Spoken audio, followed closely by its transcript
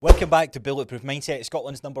Welcome back to Bulletproof Mindset,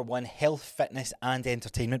 Scotland's #1 health, fitness and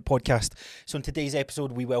entertainment podcast. So in today's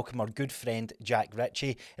episode, we welcome our good friend Jack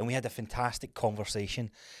Ritchie, and we had a fantastic conversation.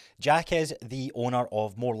 Jack is the owner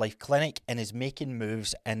of More Life Clinic and is making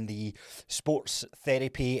moves in the sports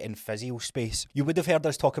therapy and physio space. You would have heard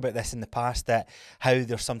us talk about this in the past, that how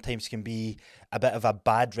there sometimes can be a bit of a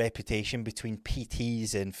bad reputation between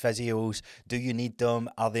PTs and physios. Do you need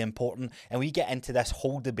them? Are they important? And we get into this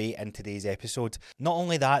whole debate in today's episode. Not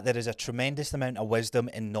only that, there is a tremendous amount of wisdom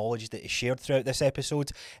and knowledge that is shared throughout this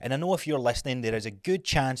episode. And I know if you're listening, there is a good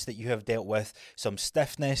chance that you have dealt with some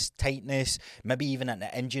stiffness, tightness, maybe even an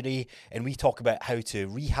injury. And we talk about how to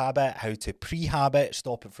rehab it, how to prehab it,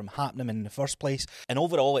 stop it from happening in the first place. And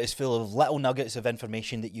overall, it is full of little nuggets of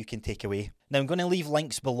information that you can take away. Now, I'm going to leave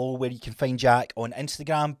links below where you can find Jack on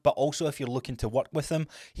Instagram, but also if you're looking to work with him,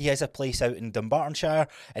 he has a place out in Dumbartonshire,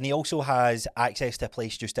 and he also has access to a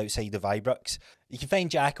place just outside of Ibrox. You can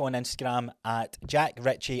find Jack on Instagram at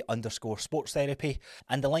JackRitchie_sports-therapy,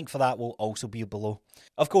 and the link for that will also be below.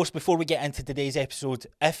 Of course, before we get into today's episode,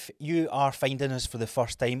 if you are finding us for the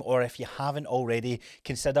first time, or if you haven't already,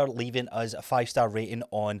 consider leaving us a 5-star rating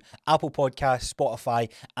on Apple Podcasts, Spotify,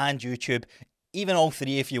 and YouTube. Even all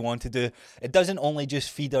three if you want to do. It doesn't only just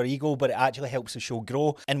feed our ego, but it actually helps the show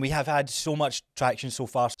grow. And we have had so much traction so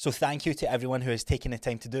far. So thank you to everyone who has taken the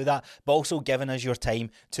time to do that, but also giving us your time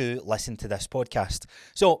to listen to this podcast.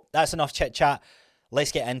 So that's enough chit chat.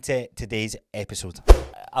 Let's get into today's episode.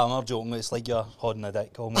 I'm not joking, it's like you're holding a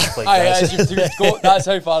dick almost like this. That's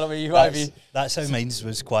how far away you want to be. That's how mine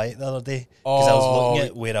was quiet the other day. Because I was looking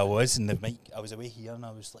at where I was and the mic, I was away here and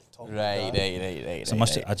I was like talking. Right. So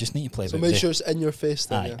I just need to play. So make sure it's in your face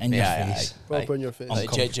then. In your face. Proper in your face.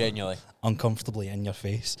 Genuinely. Uncomfortably in your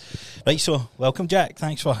face. Right, so welcome Jack.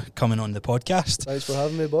 Thanks for coming on the podcast. Thanks for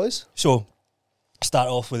having me, boys. So, start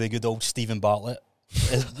off with a good old Stephen Bartlett.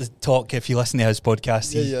 The talk, if you listen to his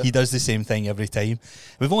podcast, he does the same thing every time.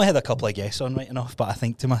 We've only had a couple of guests on right enough, but I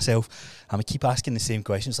think to myself, I'm gonna keep asking the same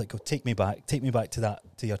questions, like, take me back to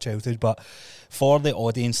your childhood. But for the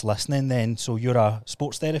audience listening then, so you're a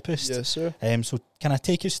sports therapist. Yes, sir. So can I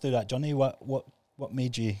take us through that journey? What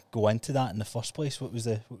made you go into that in the first place? What was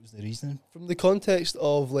the reasoning? From the context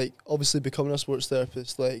of, like, obviously becoming a sports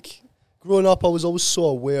therapist, like, growing up I was always so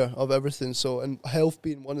aware of everything, so, and health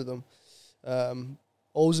being one of them.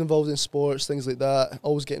 Always involved in sports, things like that,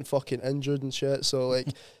 always getting fucking injured and shit, so like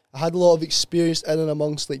I had a lot of experience in and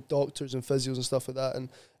amongst like doctors and physios and stuff like that, and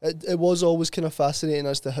it was always kind of fascinating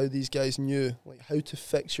as to how these guys knew like how to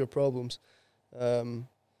fix your problems. So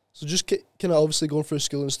just kind of obviously going through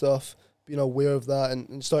school and stuff, being aware of that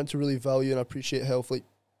and starting to really value and appreciate health like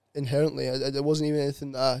inherently. It wasn't even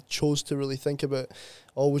anything that I chose to really think about,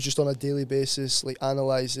 always just on a daily basis, like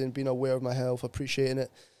analysing, being aware of my health, appreciating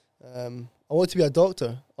it. I wanted to be a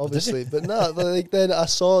doctor, obviously, but like then I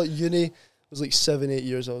saw uni. It was like 7-8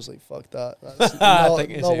 years. I was like, fuck that. That's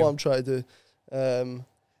not what I'm trying to do.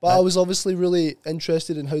 But I was obviously really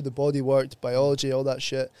interested in how the body worked, biology, all that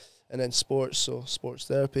shit, and then sports. So sports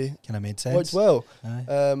therapy Kind of made sense. worked well.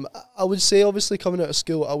 I would say obviously coming out of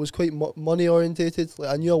school, I was quite money orientated. Like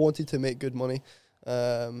I knew I wanted to make good money.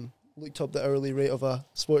 Looked up the hourly rate of a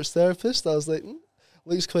sports therapist. I was like,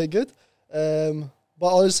 looks quite good.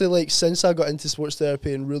 But honestly, like, since I got into sports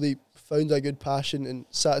therapy and really found a good passion and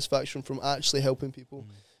satisfaction from actually helping people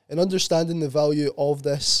and understanding the value of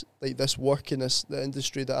this, like, this work in the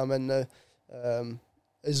industry that I'm in now,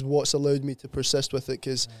 is what's allowed me to persist with it.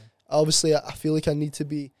 Because obviously I feel like I need to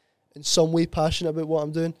be in some way passionate about what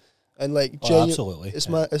I'm doing. And, like, absolutely. It's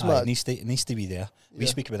mad. It needs to be there. We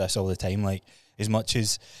speak about this all the time, like, as much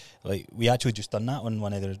as, like, we actually just done that on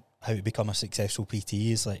one of the how to become a successful PT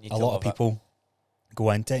is, like, a lot of people go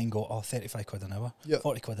into it and go, 35 quid an hour,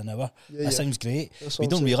 40 quid an hour. That sounds great. We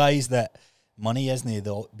don't realise that money isn't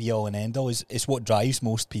the be-all and end-all. It's what drives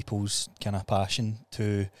most people's kind of passion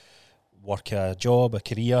to work a job, a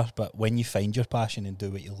career. But when you find your passion and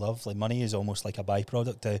do what you love, like, money is almost like a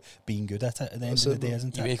byproduct of being good at it at the end of the day,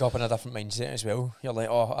 isn't it? You wake up in a different mindset as well. You're like,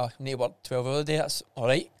 I need to work 12 hours a day, that's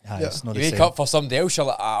alright. It's not you the wake same. up for somebody else, you're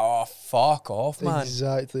like, fuck off, man.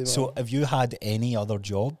 Exactly, man. So have you had any other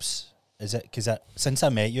jobs? Is it because since I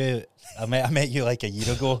met you like a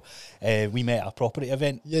year ago, we met at a property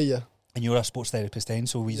event. Yeah. And you were a sports therapist then,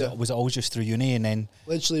 so was it always just through uni and then?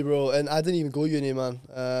 Literally, bro, and I didn't even go uni, man,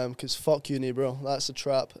 because fuck uni, bro, that's a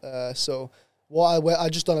trap. So I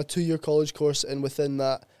just done a 2-year college course, and within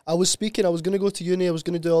that, I was going to go to uni, I was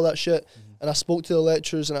going to do all that shit, and I spoke to the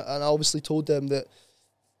lecturers, and I obviously told them that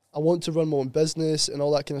I want to run my own business and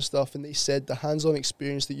all that kind of stuff. And they said the hands-on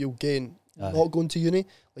experience that you'll gain not going to uni.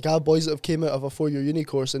 Like, I have boys that have came out of a 4-year uni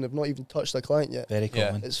course and have not even touched a client yet. Very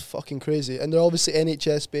common. It's fucking crazy. And they're obviously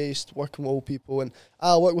NHS-based, working with old people. And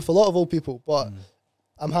I work with a lot of old people, but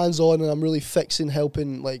I'm hands-on and I'm really fixing,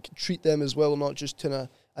 helping, like, treat them as well, not just kind of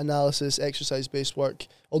analysis, exercise-based work.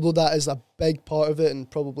 Although that is a big part of it and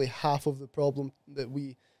probably half of the problem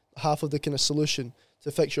half of the kind of solution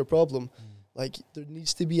to fix your problem. Like, there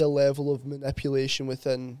needs to be a level of manipulation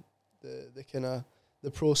within the kind of the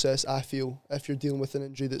process, I feel, if you're dealing with an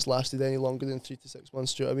injury that's lasted any longer than 3 to 6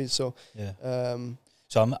 months. Do you know what I mean? So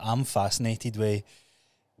so I'm fascinated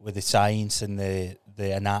with the science and the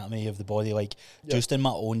anatomy of the body. Like, just in my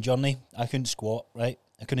own journey, I couldn't squat, right?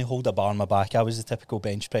 I couldn't hold a bar on my back. I was the typical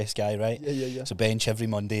bench press guy, right? Yeah. So bench every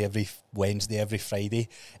Monday, every Wednesday, every Friday,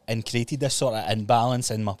 and created this sort of imbalance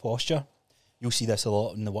in my posture. You'll see this a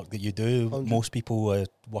lot in the work that you do. 100. Most people are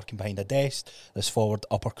working behind a desk. This forward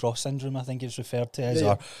upper cross syndrome, I think it's referred to as,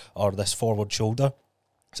 or this forward shoulder.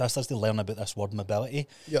 So I started to learn about this word mobility.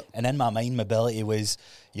 Yep. And in my mind, mobility was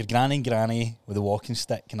your granny with a walking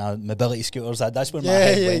stick and mobility scooters. That's where my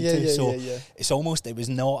head went to. It was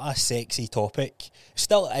not a sexy topic.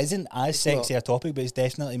 Still isn't as sexy a topic, but it's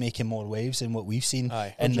definitely making more waves than what we've seen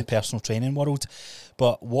in the personal training world.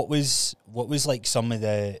 But what was like some of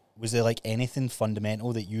the... Was there like anything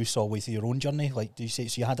fundamental that you saw with your own journey? Like, do you say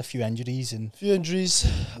so? You had a few injuries and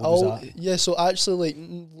So actually,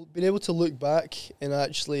 like, being able to look back and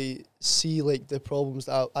actually see like the problems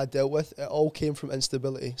that I dealt with, it all came from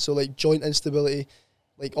instability. So like joint instability,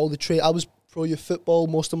 like all the I was pro youth football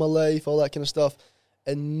most of my life, all that kind of stuff,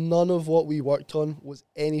 and none of what we worked on was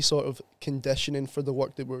any sort of conditioning for the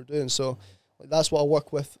work that we were doing. So like, that's what I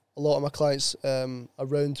work with a lot of my clients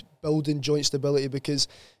around building joint stability, because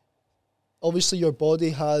obviously your body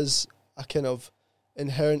has a kind of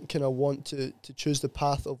inherent kind of want to choose the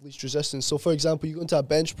path of least resistance. So for example, you go into a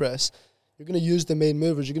bench press, you're going to use the main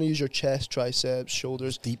movers. You're going to use your chest, triceps,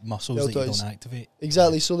 shoulders. Deep muscles that you don't activate.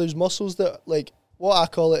 Exactly. So there's muscles that, like, what I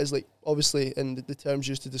call it is, like, obviously in the terms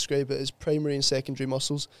used to describe it, is primary and secondary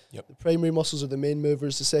muscles. Yep. The primary muscles are the main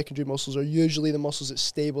movers. The secondary muscles are usually the muscles that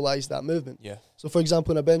stabilize that movement. Yeah. So for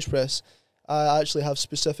example, in a bench press, I actually have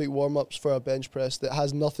specific warm-ups for a bench press that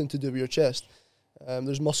has nothing to do with your chest.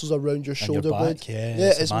 There's muscles around your shoulder blade.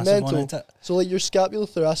 It's mental. So like your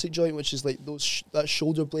scapulothoracic joint, which is like that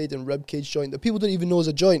shoulder blade and rib cage joint that people don't even know is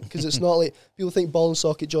a joint, because it's not like people think ball and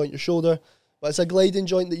socket joint, your shoulder, but it's a gliding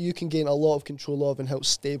joint that you can gain a lot of control of and help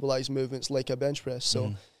stabilize movements like a bench press.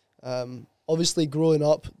 So obviously growing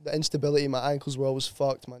up, the instability, my ankles were always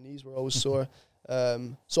fucked, my knees were always sore.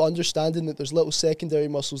 So understanding that there's little secondary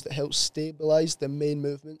muscles that help stabilize the main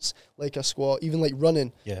movements, like a squat, even like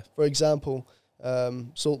running, for example.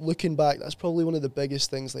 So looking back, that's probably one of the biggest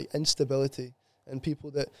things, like instability, and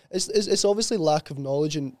people that it's obviously lack of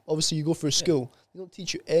knowledge, and obviously you go through school, they don't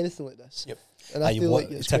teach you anything like this. And I feel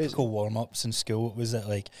like it's typical crazy. warm-ups in school, was it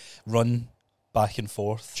like run back and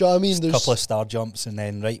forth, do you know what I mean? There's a couple of star jumps, and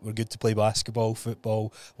then we're good to play basketball,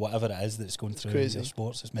 football, whatever it is that's going through your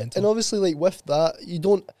sports. It's mental. And obviously, like with that,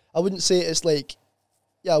 I wouldn't say it's like,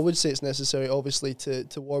 I would say it's necessary obviously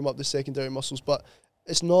to warm up the secondary muscles, but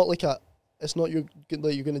it's not like you're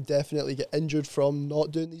going to definitely get injured from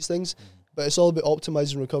not doing these things, but it's all about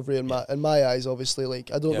optimizing recovery in my eyes. Obviously, like,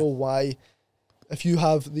 I don't know why, if you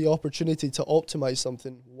have the opportunity to optimize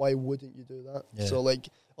something, why wouldn't you do that? So like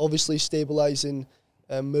obviously stabilizing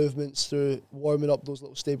movements through warming up those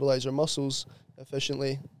little stabilizer muscles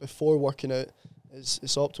efficiently before working out is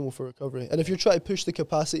optimal for recovery. And if you're trying to push the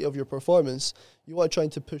capacity of your performance, you are trying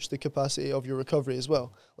to push the capacity of your recovery as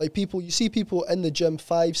well. Like you see people in the gym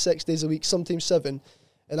 5-6 days a week, sometimes 7,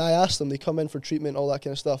 and I ask them, they come in for treatment, all that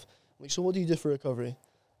kind of stuff. I'm like, so what do you do for recovery?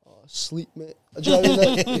 Oh, sleep, mate. Do you know what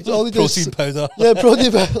I mean? Like, all they do protein powder. Yeah,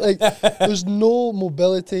 protein powder. Like, there's no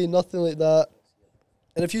mobility, nothing like that.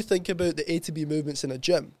 And if you think about the A to B movements in a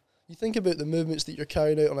gym, you think about the movements that you're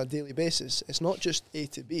carrying out on a daily basis, it's not just A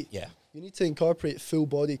to B. Yeah. You need to incorporate full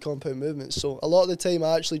body compound movements. So a lot of the time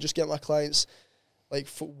I actually just get my clients, like,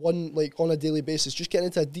 for one, like on a daily basis, just getting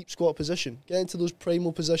into a deep squat position, get into those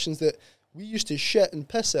primal positions that we used to shit and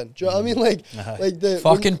piss in. Do you know what I mean? Like the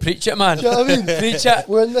fucking preach it, man. Do you know what I mean? Preach it.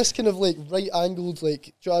 We're in this kind of like right angled, like,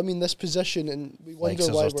 do you know what I mean, this position, and we wonder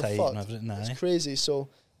why we're fucked. It's crazy. So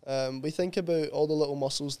we think about all the little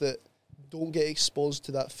muscles that don't get exposed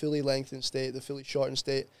to that fully lengthened state, the fully shortened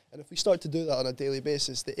state, And if we start to do that on a daily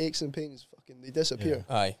basis, the aches and pains they disappear.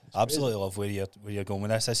 Yeah. Aye. Absolutely love where you're going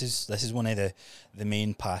with this. This is one of the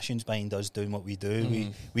main passions behind us doing what we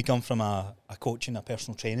do. We come from a coaching, a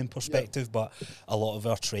personal training perspective, but a lot of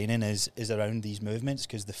our training is around these movements,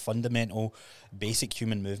 because the fundamental basic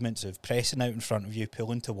human movements of pressing out in front of you,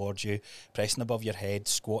 pulling towards you, pressing above your head,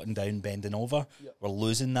 squatting down, bending over, we're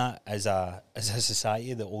losing that as a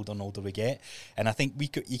society the older and older we get. And I think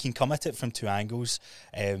you can come at it from two angles,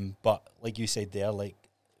 but like you said there, like,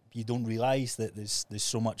 you don't realise that there's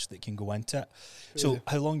so much that can go into it. Crazy. So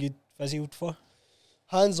how long you physioed for?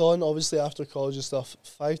 Hands-on, obviously, after college and stuff,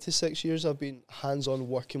 5 to 6 years I've been hands-on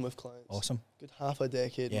working with clients. Awesome. Good half a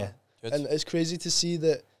decade, Yeah. man. Good. And it's crazy to see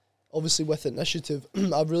that, obviously, with Initiative,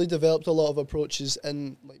 I've really developed a lot of approaches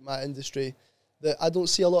in like my industry that I don't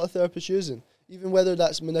see a lot of therapists using. Even whether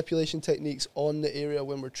that's manipulation techniques on the area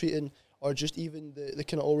when we're treating, or just even the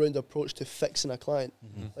kind of all-round approach to fixing a client.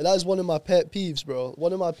 Like, that is one of my pet peeves, bro.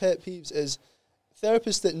 One of my pet peeves is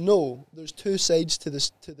therapists that know there's two sides to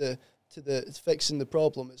this, to the fixing the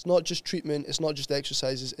problem. It's not just treatment, it's not just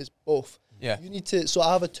exercises, it's both. Yeah. You need to, so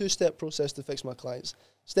I have a 2-step process to fix my clients.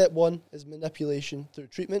 Step 1 is manipulation through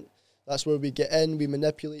treatment. That's where we get in, we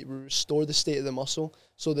manipulate, we restore the state of the muscle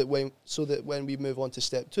so that when we move on to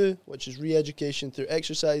step 2, which is re-education through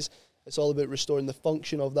exercise, it's all about restoring the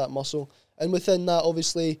function of that muscle. And within that,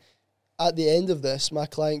 obviously, at the end of this, my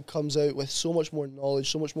client comes out with so much more knowledge,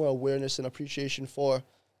 so much more awareness and appreciation for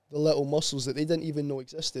the little muscles that they didn't even know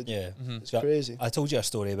existed. Yeah. It's crazy. I told you a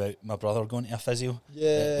story about my brother going to a physio.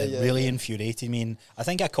 Yeah, It really infuriated me. And I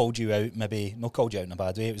think I called you out, maybe, not called you out in a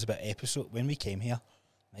bad way, it was about episode, when we came here,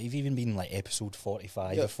 might have even been like episode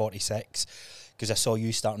 45 or 46, because I saw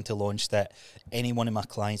you starting to launch that any one of my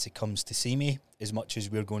clients that comes to see me, as much as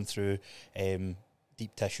we're going through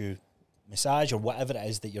deep tissue massage or whatever it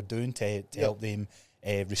is that you're doing to help them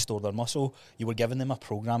restore their muscle, you were giving them a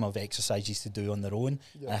program of exercises to do on their own.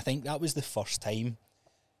 And I think that was the first time,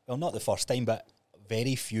 well, not the first time, but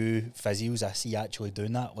very few physios I see actually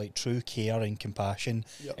doing that, like true care and compassion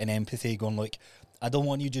and empathy, going like, I don't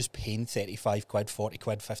want you just paying 35 quid, 40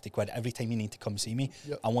 quid, 50 quid every time you need to come see me.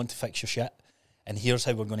 I want to fix your shit. And here's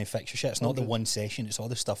how we're going to fix your shit. It's not the one session, it's all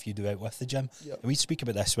the stuff you do out with the gym. And we speak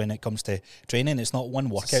about this when it comes to training. It's not one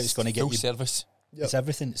workout, it's going to get you service. It's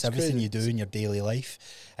everything. It's everything you do in your daily life,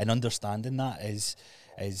 and understanding that is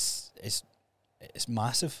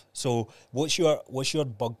massive. So, what's your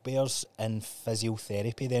bugbears in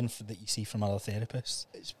physiotherapy then that you see from other therapists?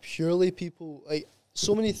 It's purely people, like,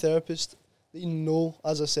 so many therapists, they know,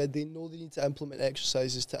 as I said, they know they need to implement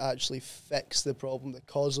exercises to actually fix the problem, the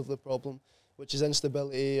cause of the problem, which is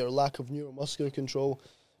instability or lack of neuromuscular control.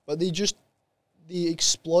 But they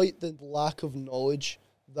exploit the lack of knowledge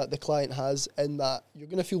that the client has, in that you're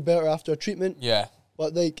going to feel better after a treatment. Yeah.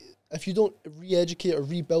 But like, if you don't re-educate or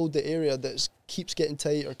rebuild the area that keeps getting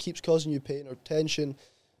tight or keeps causing you pain or tension,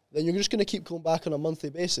 then you're just going to keep going back on a monthly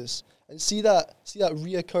basis. And see that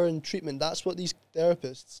reoccurring treatment, that's what these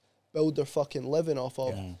therapists build their fucking living off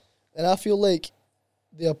of. Yeah. And I feel like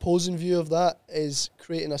the opposing view of that is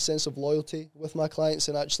creating a sense of loyalty with my clients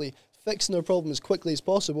and actually fixing their problem as quickly as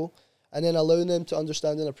possible, and then allowing them to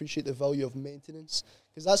understand and appreciate the value of maintenance.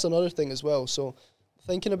 Because that's another thing as well. So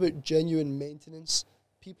thinking about genuine maintenance,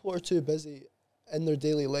 people are too busy in their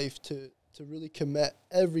daily life to really commit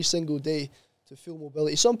every single day to full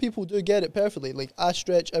mobility. Some people do get it perfectly. Like, I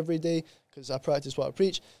stretch every day because I practice what I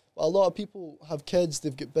preach. But a lot of people have kids,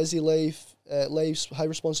 they've got busy lives, high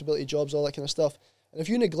responsibility jobs, all that kind of stuff. And if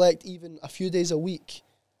you neglect even a few days a week,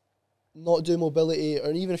 not do mobility,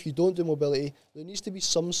 or even if you don't do mobility, there needs to be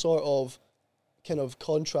some sort of kind of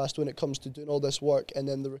contrast when it comes to doing all this work and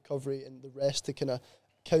then the recovery and the rest to kind of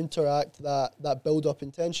counteract that build-up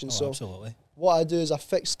in tension. So absolutely. What I do is I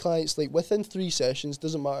fix clients, like, within 3 sessions,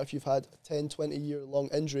 doesn't matter if you've had a 10, 20-year-long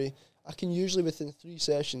injury, I can usually within 3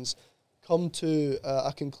 sessions come to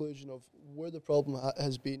a conclusion of where the problem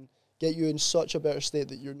has been, get you in such a better state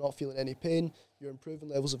that you're not feeling any pain, you're improving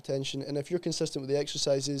levels of tension, and if you're consistent with the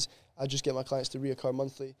exercises, I just get my clients to reoccur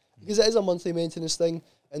monthly. Because it is a monthly maintenance thing,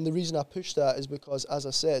 and the reason I push that is because, as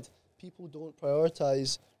I said, people don't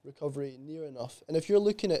prioritise recovery near enough. And if you're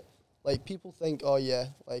looking at, like, people think, oh yeah,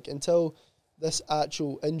 like, until this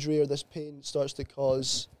actual injury or this pain starts to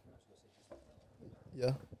cause...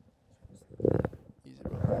 Yeah. Easy,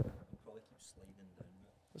 bro.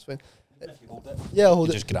 That's fine. If you hold it, yeah, I'll hold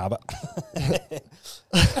it. Just grab it.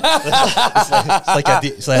 It's like a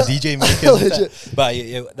DJ maker.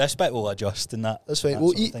 But this bit will adjust in that. That's fine.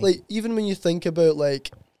 Well, even when you think about,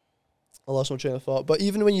 like, I lost my train of thought, but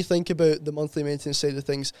even when you think about the monthly maintenance side of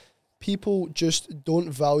things, people just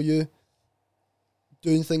don't value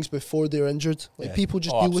doing things before they're injured. Like Yeah. people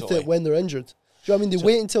just deal with it Absolutely. when they're injured. Do you know what I mean? They So-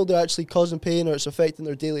 wait until they're actually causing pain or it's affecting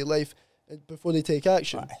their daily life before they take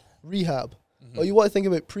action. Aye. Rehab. Mhm. Or you want to think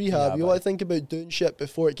about prehab. Rehab, You want aye. to think about doing shit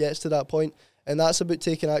before it gets to that point. And that's about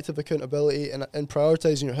taking active accountability and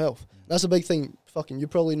prioritising your health. That's a big thing. Fucking, you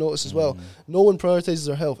probably notice as well. No one prioritises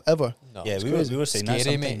their health ever. No, Yeah, it's we were saying that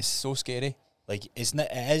scary, mate. sometimes. It's so scary. Like it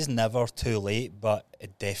is never too late, but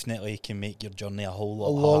it definitely can make your journey a whole lot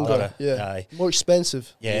Longer, harder. yeah. Aye. More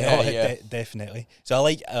expensive. Yeah, Yeah, definitely. So I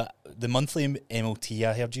like the monthly MOT.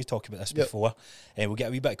 I heard you talk about this Yep. before. We'll get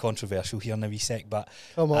a wee bit controversial here in a wee sec, but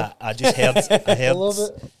Come on. I just heard I love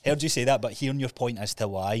it. heard you say that, but hearing your point as to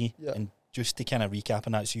why, Yeah. and just to kind of recap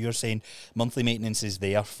on that, so you're saying monthly maintenance is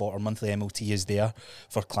there for, or monthly MOT is there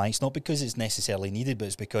for clients, not because it's necessarily needed, but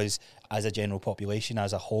it's because as a general population,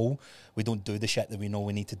 as a whole, we don't do the shit that we know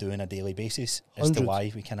we need to do on a daily basis, as to 100.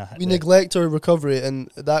 why we kind of We neglect our recovery, and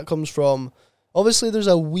that comes from, obviously there's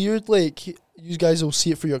a weird, like, you guys will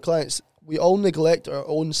see it for your clients, we all neglect our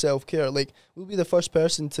own self-care. Like, we'll be the first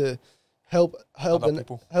person to help Other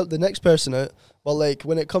people. help the next person out, but like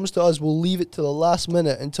when it comes to us, we'll leave it to the last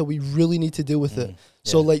minute until we really need to deal with it.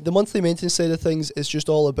 So like the monthly maintenance side of things is just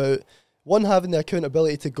all about, one, having the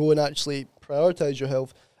accountability to go and actually prioritize your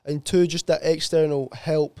health, and two, just that external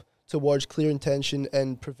help towards clearing tension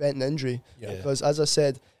and preventing injury. Yeah. Because as I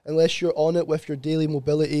said, unless you're on it with your daily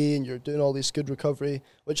mobility and you're doing all this good recovery,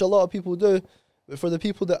 which a lot of people do, but for the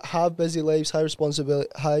people that have busy lives, high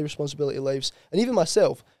responsibility lives, and even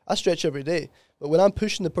myself, I stretch every day. But when I'm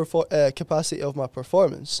pushing the capacity of my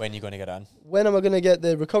performance, When are you going to get on? when am I going to get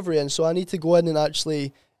the recovery in? So I need to go in and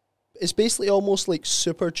actually, it's basically almost like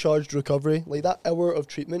supercharged recovery. Like that hour of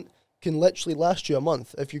treatment can literally last you a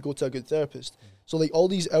month if you go to a good therapist. So like all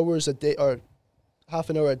these hours a day, or half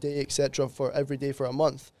an hour a day, etc., for every day for a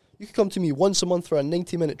month, you can come to me once a month for a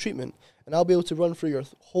 90-minute treatment, and I'll be able to run through your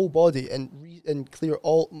whole body and clear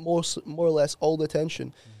more or less all the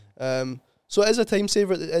tension. So it is a time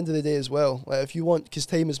saver at the end of the day as well. Like if you want, because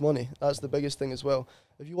time is money, that's the biggest thing as well.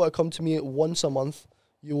 If you want to come to me once a month,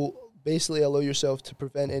 you will basically allow yourself to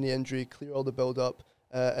prevent any injury, clear all the build up,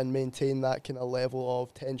 and maintain that kind of level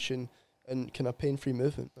of tension and kind of pain-free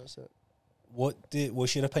movement. That's it.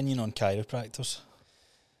 What's your opinion on chiropractors?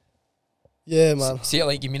 Yeah, man. See it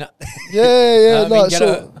like you mean it. Yeah. I mean,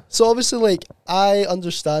 get So obviously, like, I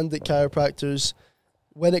understand that chiropractors,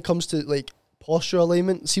 when it comes to like posture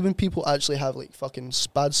alignment, see when people actually have like fucking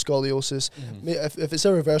bad scoliosis, if it's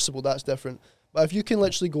irreversible, that's different. But if you can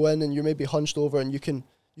literally go in and you're maybe hunched over and you can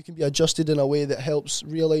be adjusted in a way that helps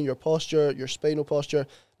realign your posture, your spinal posture,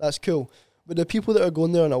 that's cool. But the people that are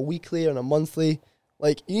going there on a weekly or on a monthly,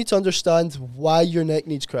 like, you need to understand why your neck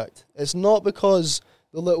needs cracked. It's not because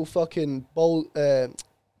the little fucking ball, kind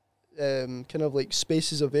of like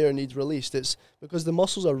spaces of air needs released. It's because the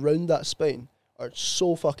muscles around that spine are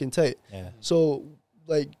so fucking tight. Yeah. So,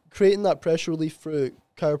 like, creating that pressure relief through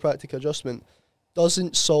chiropractic adjustment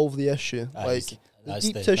doesn't solve the issue. Like, the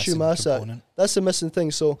deep tissue massage, that's the missing thing.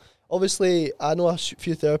 So, obviously, I know a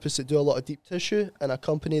few therapists that do a lot of deep tissue and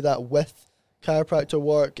accompany that with chiropractor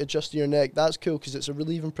work, adjusting your neck. That's cool because it's a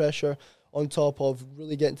relieving pressure on top of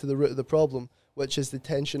really getting to the root of the problem, which is the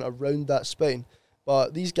tension around that spine.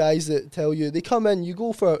 But these guys that tell you, they come in, you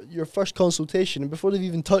go for your first consultation, and before they've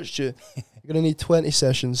even touched you, you're going to need 20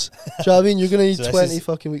 sessions. Do you know what I mean? You're going to need So 20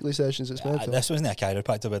 fucking weekly sessions. It's mental. This wasn't a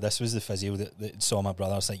chiropractor, but this was the physio that saw my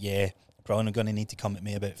brother. I was like, yeah, probably going to need to come at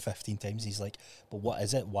me about 15 times. He's like, but what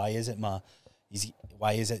is it? Why is it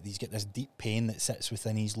why is it he's got this deep pain that sits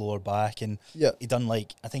within his lower back? And Yeah.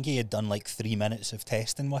 I think he had done like 3 minutes of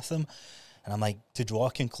testing with him. And I'm like, to draw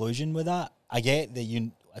a conclusion with that, I get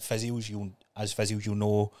that as physios, you'll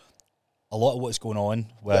know a lot of what's going on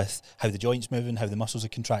with how the joint's moving, how the muscles are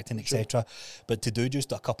contracting, etc. But to do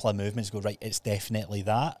just a couple of movements, go, right, it's definitely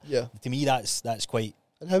that. Yeah. To me, that's quite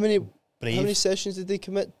And how many brave. sessions did they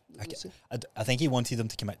commit? I think he wanted them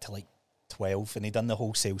to commit to like 12, and he done the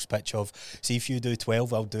whole sales pitch of, see, if you do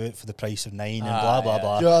 12, I'll do it for the price of 9, and blah, blah,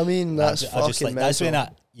 blah. Do you know what I mean? That's I just fucking like, that's mental.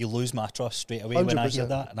 when you lose my trust straight away when I hear 100%.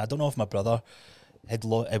 that. And I don't know if my brother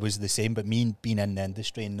it was the same, but me being in the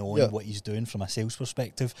industry and knowing what he's doing from a sales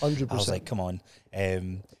perspective, 100%. I was like, come on.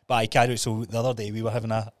 But I carried it. So the other day we were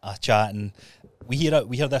having a chat, and we hear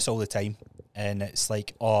this all the time, and it's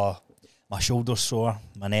like, oh, my shoulder's sore,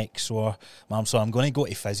 my neck's sore, my arm's sore, I'm going to go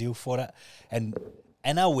to physio for it. And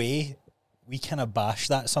in a way, we kind of bash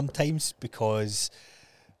that sometimes, because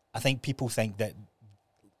I think people think that,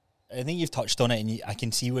 I think you've touched on it, and I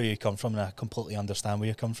can see where you come from, and I completely understand where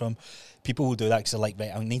you come from. People will do that because they're like,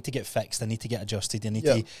 right, I need to get fixed, I need to get adjusted, I need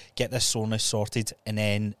to get this soreness sorted, and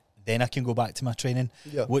then I can go back to my training.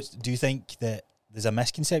 Yeah. What do you think that there's a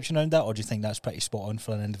misconception around that, or do you think that's pretty spot on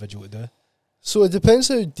for an individual to do? So it depends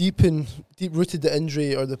how deep-rooted the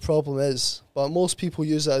injury or the problem is, but most people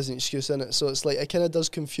use that as an excuse, innit? So it's like, it kind of does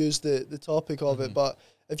confuse the topic of it, but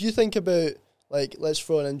if you think about, like, let's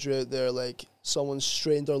throw an injury out there, like someone's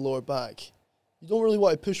strained their lower back, you don't really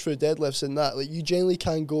want to push through deadlifts in that. Like, you generally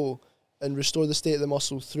can go and restore the state of the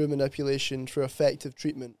muscle through manipulation, through effective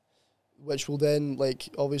treatment, which will then, like,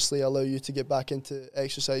 obviously allow you to get back into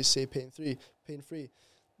exercise, say, pain-free.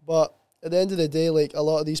 But at the end of the day, like, a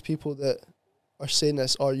lot of these people that are saying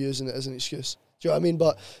this are using it as an excuse. Do you know what I mean?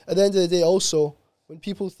 But at the end of the day, also, when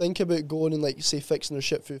people think about going and, like, say, fixing their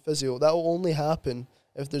shit through physio, that will only happen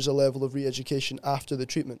if there's a level of re-education after the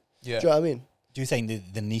treatment. Yeah. Do you know what I mean? Do you think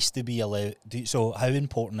that there needs to be so how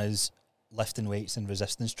important is lifting weights and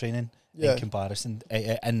resistance training in comparison,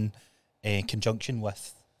 in conjunction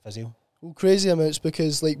with physio? Well, crazy amounts,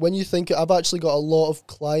 because, like, when you think, I've actually got a lot of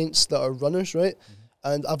clients that are runners, right?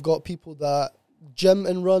 And I've got people that gym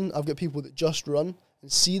and run, I've got people that just run,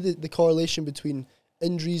 and see the correlation between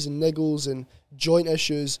injuries and niggles and joint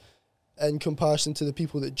issues in comparison to the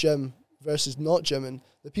people that gym versus not gymming.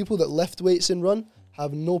 The people that lift weights and run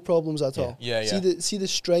have no problems at all. See the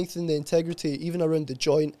strength and the integrity even around the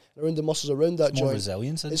joint, around the muscles around that joint. More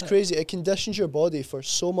resilience, isn't it? It's crazy. It conditions your body for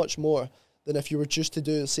so much more than if you were just to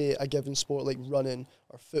do, say, a given sport like running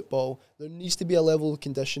or football. There needs to be a level of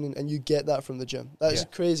conditioning, and you get that from the gym. That is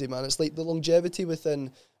crazy, man. It's like the longevity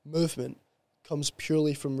within movement comes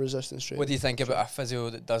purely from resistance training. What do you think about a physio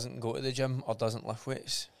that doesn't go to the gym or doesn't lift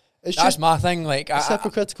weights? That's my thing. Like, it's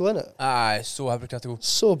hypocritical, isn't it? It's so hypocritical.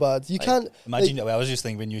 So bad. You can't imagine. I was just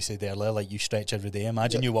thinking when you said earlier, like, you stretch every day.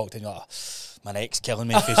 Imagine you walked in, my neck's killing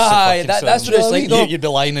me. That's what it's like. You'd be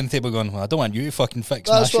lying on the table going, well, I don't want you to fucking fix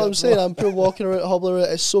my shit. That's what I'm saying. I'm pure walking around, hobbling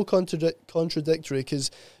around. It's so contradictory,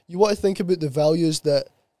 because you want to think about the values that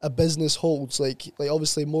a business holds. Like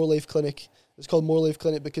obviously, More Life Clinic. It's called More Life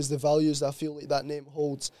Clinic because the values that I feel like that name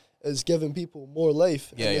holds is giving people more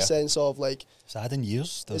life in the sense of, like, it's adding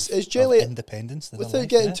years it's generally of independence without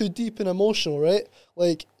getting too deep and emotional, right?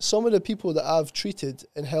 Like, some of the people that I've treated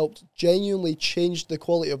and helped genuinely change the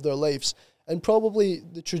quality of their lives and probably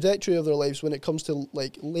the trajectory of their lives when it comes to,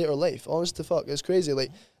 like, later life. Honest to fuck, it's crazy.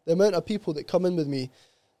 Like, the amount of people that come in with me,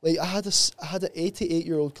 like, I had an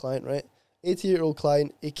 88-year-old client, right? 88-year-old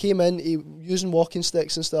client. He came in, using walking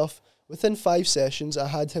sticks and stuff. Within 5 sessions, I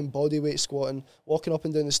had him bodyweight squatting, walking up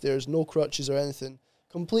and down the stairs, no crutches or anything.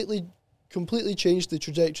 Completely changed the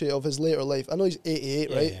trajectory of his later life. I know he's 88,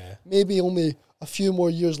 right? Yeah. Maybe only a few more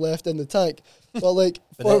years left in the tank, but, like,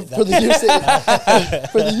 for the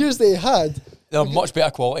years that he had, they're much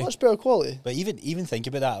better quality. Much better quality. But even think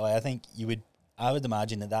about that. Like, I think I would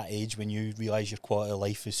imagine at that age, when you realise your quality of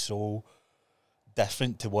life is so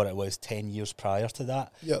different to what it was 10 years prior to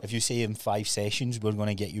that. Yep. If you say in 5 sessions we're going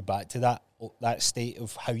to get you back to that state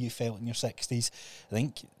of how you felt in your 60s, I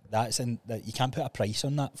think that you can't put a price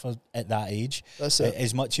on that for at that age. That's it.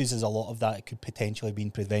 As much as a lot of that could potentially have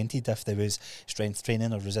been prevented if there was strength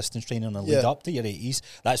training or resistance training in the lead up to your 80s.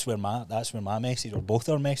 That's where my message, or both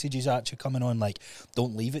our messages, are actually coming on. Like,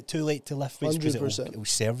 don't leave it too late to lift weights, because it will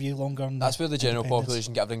serve you longer. That's where the general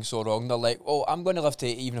population get everything so wrong. They're like, oh, I'm going to lift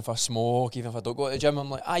 80 even if I smoke, even if I don't go to the gym. I'm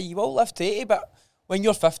like, you will lift 80, but when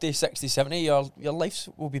you're 50, 60, 70, your life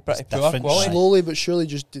will be pretty poor quality. Slowly but surely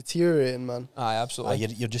just deteriorating, man.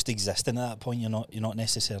 Absolutely. You're just existing at that point. You're not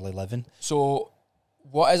necessarily living. So,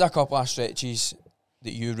 what is a couple of stretches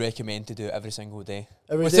that you recommend to do every single day?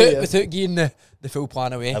 Without giving the full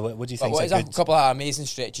plan away. What do you think? What is a couple of amazing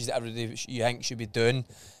stretches that every day you think should be doing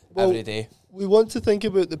every day? We want to think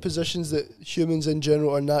about the positions that humans in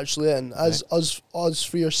general are naturally in. As us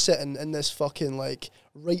three are sitting in this fucking, like,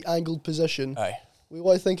 right angled position. Aye. We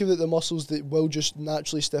want to think about the muscles that will just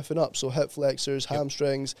naturally stiffen up. So hip flexors,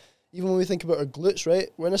 hamstrings. Even when we think about our glutes, right?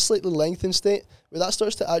 We're in a slightly lengthened state where that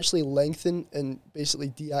starts to actually lengthen and basically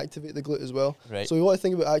deactivate the glute as well. Right. So we want to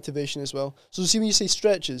think about activation as well. So see, when you say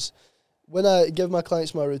stretches, when I give my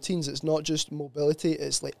clients my routines, it's not just mobility,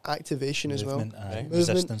 it's like activation as well. Movement,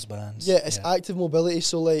 resistance bands. Yeah, it's active mobility.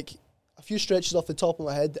 So, like, a few stretches off the top of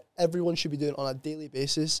my head that everyone should be doing on a daily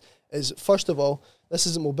basis is, first of all, this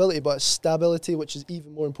isn't mobility, but it's stability, which is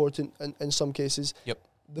even more important in some cases. Yep.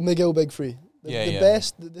 The McGill Big Three.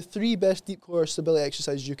 The 3 best deep core stability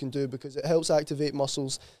exercises you can do, because it helps activate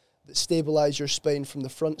muscles that stabilize your spine from the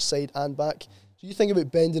front, side, and back. So you think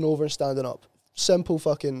about bending over and standing up. Simple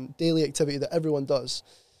fucking daily activity that everyone does.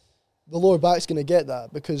 The lower back's going to get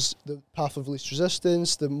that because the path of least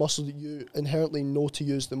resistance, the muscle that you inherently know to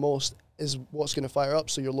use the most, is what's going to fire up,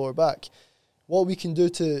 so your lower back. What we can do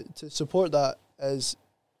to support that is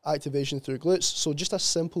activation through glutes. So just a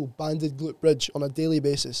simple banded glute bridge on a daily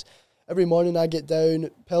basis. Every morning I get down,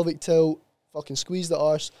 pelvic tilt, fucking squeeze the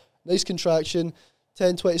arse, nice contraction,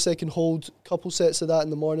 10, 20 second hold, couple sets of that in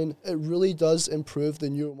the morning. It really does improve the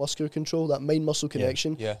neuromuscular control, that mind-muscle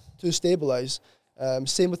connection to stabilize.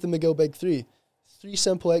 Same with the McGill Big 3. 3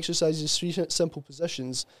 simple exercises, 3 simple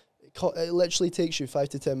positions. It literally takes you 5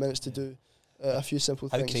 to 10 minutes to do a few simple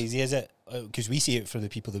things. How crazy is it? Because we see it for the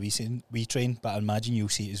people that we train, but I imagine you'll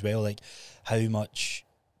see it as well, like how much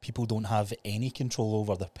people don't have any control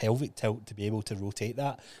over their pelvic tilt to be able to rotate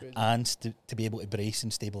that and to be able to brace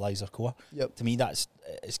and stabilise their core. Yep. To me,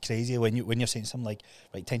 it's crazy when you're saying something like,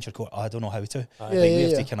 right, tense your core. Oh, I don't know how to. We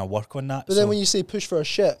have to kind of work on that. But then when you say push for a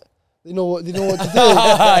shit, they know what to do. Do you know what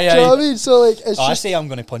I mean? So like, it's I say I'm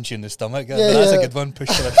going to punch you in the stomach. That's a good one. Push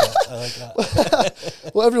for a shit. I like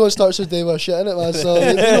that. Well, everyone starts their day with a shit, innit, man? So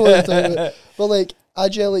they know what I'm talking about. But like,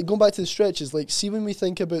 agile, like going back to the stretches, like see when we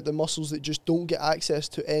think about the muscles that just don't get access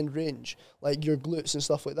to end range, like your glutes and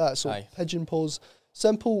stuff like that. So pigeon pose,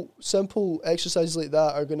 simple exercises like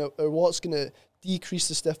that are what's gonna decrease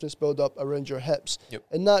the stiffness build up around your hips. Yep.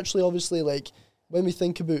 And naturally, obviously, like when we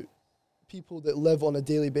think about people that live on a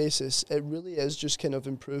daily basis, it really is just kind of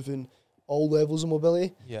improving all levels of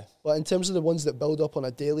mobility. Yeah. But in terms of the ones that build up on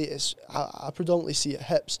a daily, I predominantly see it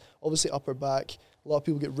hips, obviously upper back. A lot of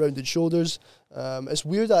people get rounded shoulders. It's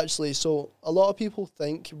weird actually. So a lot of people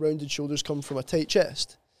think rounded shoulders come from a tight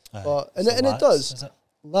chest, but and it does.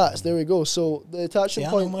 Lats, there we go. So the attachment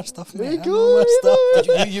point. More stuff, there you go.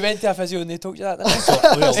 You went to a physio and they talked you that.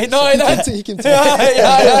 He can tell.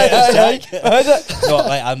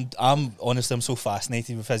 No, I'm honestly, I'm so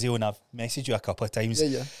fascinated with physio, and I've messaged you a couple of times.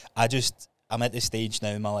 Yeah. I'm at the stage now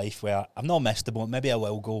in my life where I've not missed the boat. Maybe I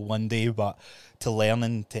will go one day, but to learn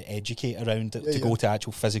and to educate around it, go to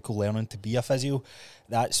actual physical learning to be a physio,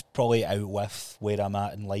 that's probably out with where I'm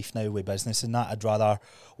at in life now with business and that. I'd rather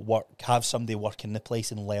have somebody work in the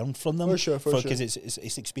place and learn from them. For sure. Because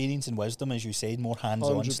it's experience and wisdom, as you said, more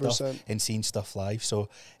hands-on 100%. stuff and seeing stuff live. So,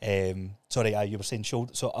 sorry, you were saying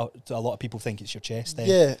shoulder. So a lot of people think it's your chest then.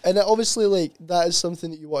 Yeah, and obviously, like, that is something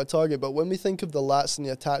that you want to target. But when we think of the lats and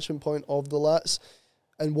the attachment point of the lats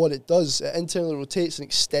and what it does, it internally rotates and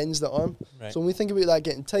extends the arm. Right. So when we think about that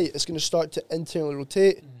getting tight, it's going to start to internally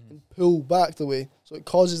rotate and pull back the way. So it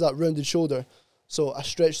causes that rounded shoulder. So a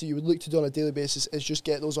stretch that you would look to do on a daily basis is just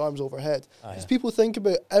get those arms overhead. As people think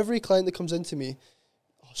about every client that comes into me,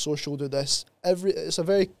 sore shoulder this, it's a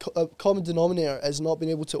very common denominator is not being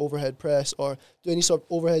able to overhead press or do any sort of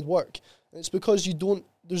overhead work. And it's because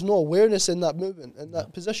there's no awareness in that movement, in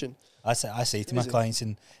that position. I say to my clients,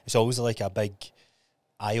 and it's always like a big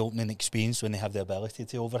eye-opening experience when they have the ability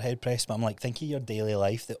to overhead press. But I'm like, think of your daily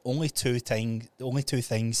life. The only two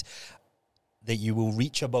things that you will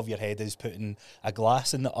reach above your head is putting a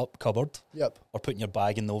glass in the up cupboard, or putting your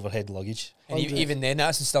bag in the overhead luggage. And even then,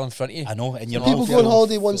 that's still in front of you. I know, and you're people go on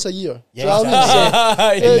holiday once a year. Yeah,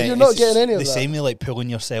 you're not getting any of that. The same way, like pulling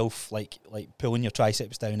yourself, like pulling your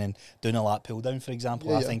triceps down and doing a lat pull down, for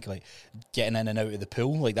example. I think like getting in and out of the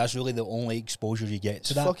pool, like that's really the only exposure you get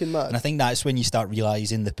to that. Fucking mad. And I think that's when you start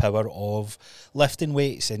realising the power of lifting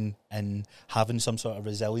weights and having some sort of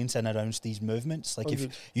resilience in around these movements. Like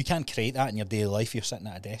if you can't create that in your daily life, you're sitting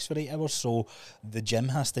at a desk for 8 hours. So the gym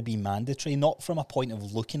has to be mandatory, not from a point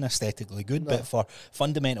of looking aesthetically good, but for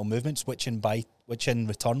fundamental movements, which in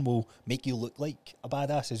return will make you look like a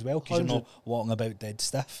badass as well, because you're not walking about dead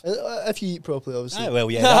stiff. If you eat properly, obviously. Well,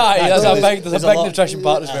 yeah. There's a big nutrition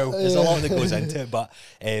part as well. There's a lot that goes into it, but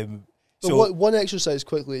so one exercise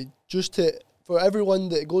quickly, just for everyone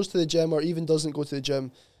that goes to the gym or even doesn't go to the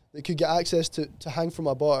gym, that could get access to hang from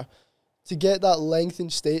a bar, to get that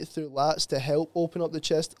lengthened state through lats to help open up the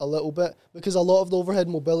chest a little bit, because a lot of the overhead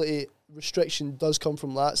mobility restriction does come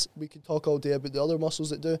from lats. We could talk all day about the other muscles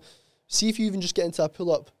that do. See if you even just get into a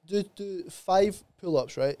pull-up. Do 5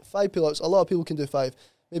 pull-ups, right? 5 pull-ups. A lot of people can do 5.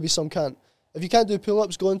 Maybe some can't. If you can't do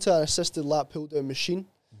pull-ups, go into an assisted lat pull-down machine.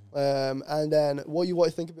 And then what you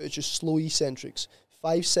want to think about is just slow eccentrics.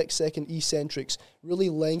 5-6 second eccentrics. Really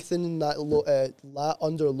lengthening that lat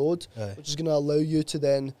under load, which is going to allow you to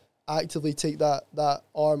then actively take that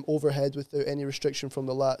arm overhead without any restriction from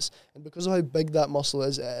the lats. And because of how big that muscle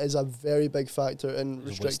is, it is a very big factor in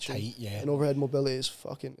restriction and overhead mobility.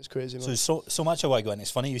 It's crazy, man. So much of what I got in.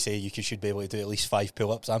 It's funny you say you should be able to do at least 5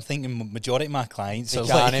 pull-ups. I'm thinking majority of my clients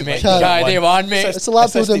are mate. It's a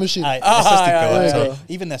lap pull-down machine. Assisted pull-ups,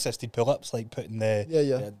 even the assisted pull-ups, like putting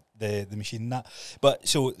the machine in that. But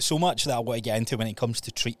so much that I want to get into when it comes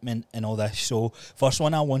to treatment and all this. So first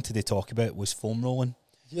one I wanted to talk about was foam rolling.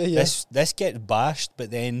 This gets bashed, but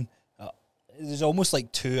then there's almost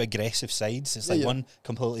like two aggressive sides. It's like one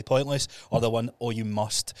completely pointless, or the one, oh, you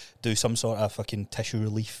must do some sort of fucking tissue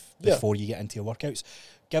relief before you get into your workouts.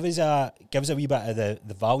 Give us a wee bit of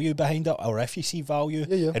the value behind it, or if you see value,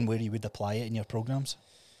 and where you would apply it in your programs.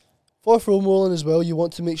 For foam rolling as well, you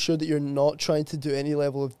want to make sure that you're not trying to do any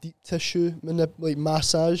level of deep tissue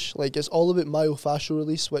massage. Like, it's all about myofascial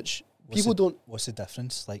release, which people don't. What's the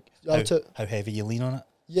difference? Like, how heavy you lean on it?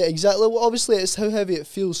 Yeah, exactly. Well, obviously, it's how heavy it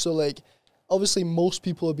feels. So, like, obviously, most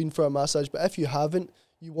people have been for a massage, but if you haven't,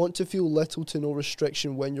 you want to feel little to no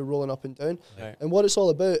restriction when you're rolling up and down. Right. And what it's all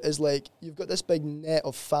about is, like, you've got this big net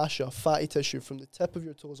of fascia, fatty tissue, from the tip of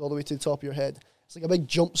your toes all the way to the top of your head. It's like a big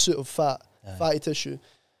jumpsuit of fatty tissue.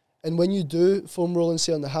 And when you do foam rolling,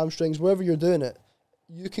 say on the hamstrings, wherever you're doing it,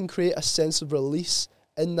 you can create a sense of release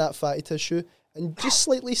in that fatty tissue and just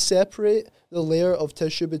slightly separate the layer of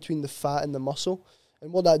tissue between the fat and the muscle.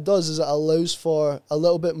 And what that does is it allows for a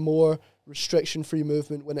little bit more restriction-free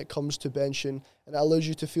movement when it comes to benching, and it allows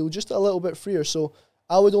you to feel just a little bit freer. So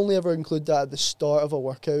I would only ever include that at the start of a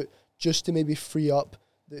workout, just to maybe free up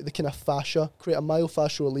the kind of fascia, create a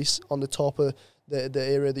myofascial release on the top of the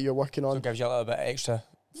area that you're working on. So it gives you a little bit extra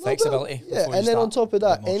flexibility. Yeah, and then on top of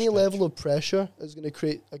that, any level of pressure is going to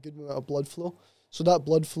create a good amount of blood flow. So that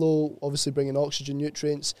blood flow, obviously bringing oxygen,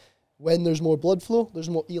 nutrients. When there's more blood flow, there's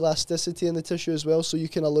more elasticity in the tissue as well, so you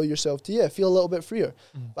can allow yourself to, feel a little bit freer.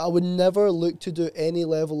 But I would never look to do any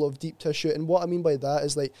level of deep tissue, and what I mean by that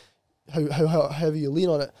is like how heavy you lean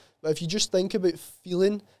on it. But if you just think about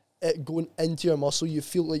feeling it going into your muscle, you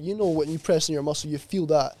feel like, when you press in your muscle, you feel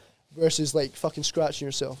that, versus like fucking scratching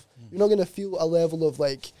yourself. You're not going to feel a level of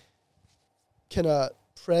like kind of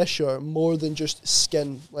pressure more than just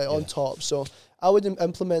skin on top. So I would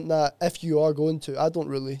implement that if you are going to. I don't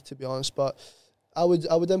really, to be honest, but I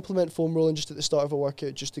would implement foam rolling just at the start of a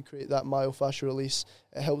workout, just to create that myofascial release.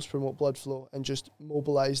 It helps promote blood flow and just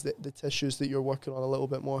mobilize the tissues that you're working on a little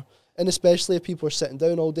bit more. And especially if people are sitting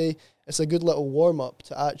down all day, it's a good little warm-up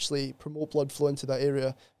to actually promote blood flow into that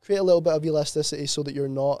area, create a little bit of elasticity so that you're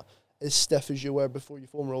not as stiff as you were before you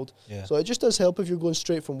foam rolled. Yeah. So it just does help if you're going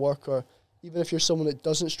straight from work, or even if you're someone that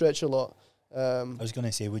doesn't stretch a lot. I was going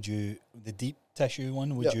to say, the deep tissue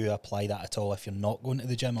one, would you apply that at all if you're not going to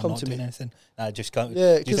the gym or not doing anything? Just come.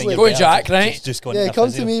 Yeah, because go to Jack, right? Just go. Yeah,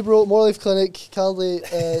 come to me, bro. More Life Clinic, Caldy.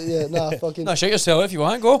 Fucking. No, shout yourself if you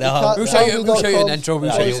want. Go. We'll shout you in the intro.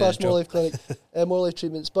 We'll shout you in the intro. More Life Clinic, More Life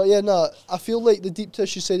Treatments. But I feel like the deep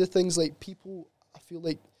tissue side of things, like people, I feel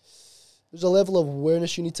like there's a level of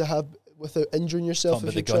awareness you need to have without injuring yourself.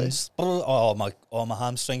 If you guns. Oh my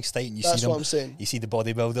hamstrings tight, and you That's see them. What I'm saying. You see the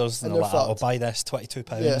bodybuilders, and they're like, "I'll buy this,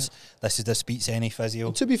 £22. Yeah. This beats any physio."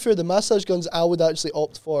 And to be fair, the massage guns I would actually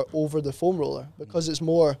opt for over the foam roller because it's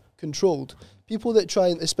more controlled. People that try,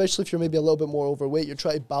 especially if you're maybe a little bit more overweight, you're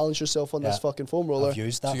trying to balance yourself on this fucking foam roller. I've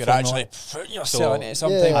used that. So you're actually putting yourself in it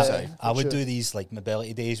sometimes. I would do these like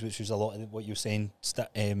mobility days, which was a lot of what you were saying,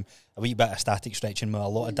 a wee bit of static stretching with a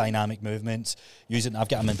lot of dynamic movements. I've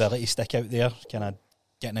got a mobility stick out there, kind of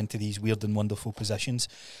getting into these weird and wonderful positions.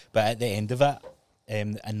 But at the end of it,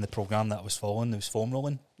 in the program that I was following, there was foam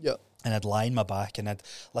rolling. Yeah. And I'd lie on my back and I'd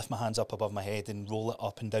lift my hands up above my head and roll it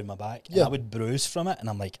up and down my back. And I would bruise from it. And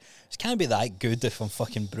I'm like, it can't be that good if I'm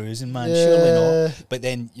fucking bruising, man. Yeah. Surely not. But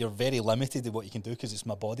then you're very limited in what you can do because it's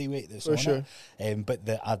my body weight that's on it. But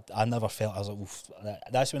I never felt, I was like, oof.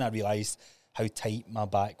 That's when I realised how tight my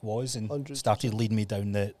back was and 100%. started leading me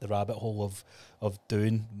down the rabbit hole of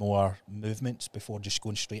doing more movements before just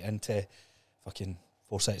going straight into fucking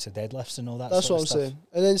 4 sets of deadlifts and all that. That's what I'm saying.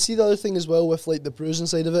 And then see the other thing as well with like the bruising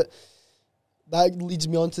side of it, that leads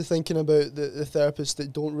me on to thinking about the therapists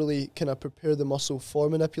that don't really kind of prepare the muscle for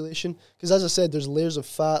manipulation. Because as I said, there's layers of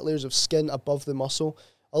fat, layers of skin above the muscle.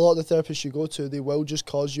 A lot of the therapists you go to, they will just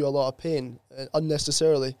cause you a lot of pain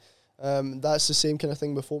unnecessarily. That's the same kind of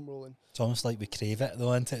thing with foam rolling. It's almost like we crave it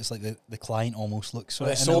though, isn't it? It's like the client almost looks for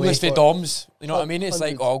it. It's almost for DOMs, you know what I mean? It's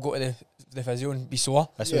like, I'll go to the physio and be sore.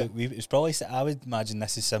 That's what it's probably. I would imagine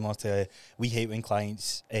this is similar to we hate when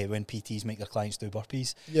clients, when PTs make their clients do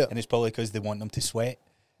burpees, and it's probably because they want them to sweat,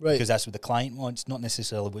 right? Because that's what the client wants, not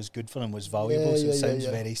necessarily what's good for them, what's valuable. So it sounds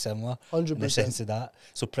very similar, 100% in the sense of that.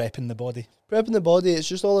 So prepping the body, it's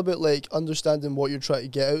just all about like understanding what you're trying to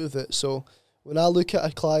get out of it. So when I look at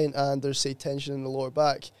a client and there's say tension in the lower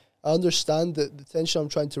back, I understand that the tension I'm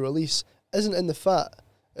trying to release isn't in the fat,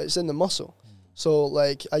 it's in the muscle. So,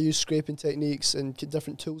 like, I use scraping techniques and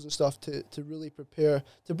different tools and stuff to really prepare,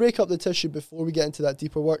 to break up the tissue before we get into that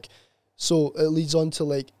deeper work. So, it leads on to,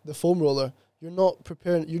 like, the foam roller. You're not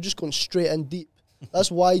preparing, you're just going straight in deep.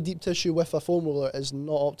 That's why deep tissue with a foam roller is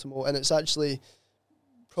not optimal, and it's actually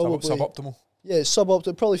probably... Suboptimal. Yeah,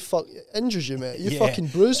 suboptimal probably injures you, mate. You're Yeah. fucking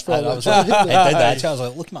bruised from I it. was Right? it did actually. I was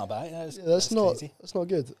like, look at my back. That's not crazy. that's not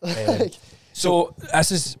good. So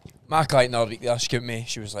this is my client the other week there. She came to me.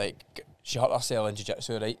 She was like, she hurt herself in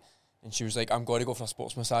jiu-jitsu, right? And she was like, I'm going to go for a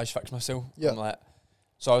sports massage, fix myself. Yeah. I'm like,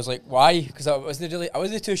 so I was like, why? Because I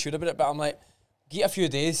wasn't too sure about it, but I'm like, give it a few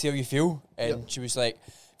days, see how you feel. And she was like,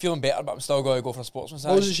 feeling better, but I'm still going to go for a sports massage.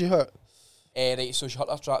 What was it she hurt? Right, so she hurt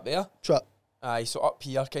her trap there. Trap. Aye, so up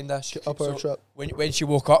here, kind of. Upper trap. When she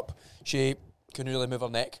woke up, she couldn't really move her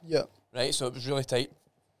neck. Yeah. Right, so it was really tight.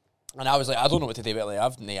 And I was like, I don't know what to do about it.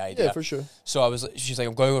 I've no idea. Yeah, for sure. So I was like, she's like,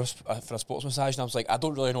 I'm going to go for a sports massage. And I was like, I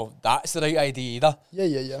don't really know if that's the right idea either.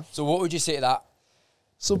 Yeah. So what would you say to that?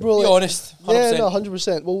 So, bro, Be honest. 100%. Yeah, no,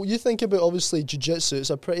 100%. Well, you think about, obviously, jiu-jitsu,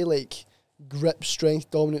 it's a pretty, like, grip,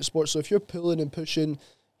 strength, dominant sport. So if you're pulling and pushing,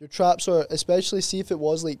 your traps are, especially, see if it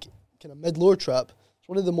was, like, kind of mid-lower trap, it's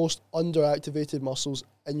one of the most underactivated muscles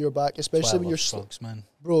in your back, especially when you're... slugs, man.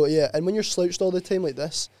 Bro, yeah, and when you're slouched all the time like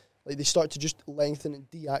this, like, they start to just lengthen and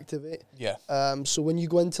deactivate. Yeah. So when you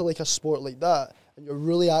go into, like, a sport like that, and you're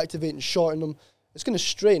really activating, shortening them, it's going to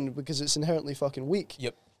strain because it's inherently fucking weak.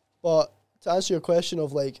 Yep. But to answer your question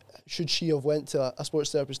of, like, should she have went to a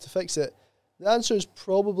sports therapist to fix it, the answer is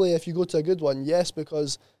probably, if you go to a good one, yes,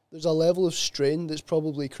 because there's a level of strain that's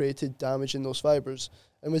probably created damage in those fibres.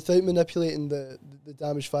 And without manipulating the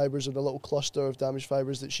damaged fibres or the little cluster of damaged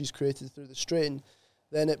fibres that she's created through the strain,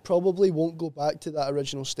 then it probably won't go back to that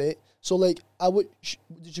original state. So, like,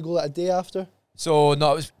 did you go like a day after? So,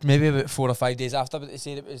 no, it was maybe about 4 or 5 days after, but they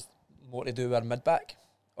said it was more to do with her mid-back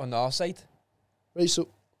on the other side. Right, so...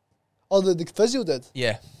 Oh, the physio did?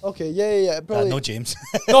 Yeah. Okay, yeah. Probably. No, James.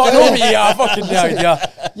 No, not me, I fucking no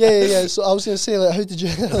idea. Yeah. So I was going to say, like, how did you...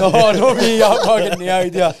 No, not me, I fucking no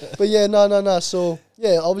idea. But yeah, no. So,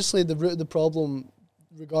 yeah, obviously the root of the problem,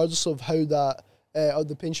 regardless of how that, or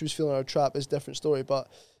the pain she was feeling in her trap is a different story.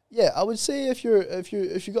 But yeah, I would say if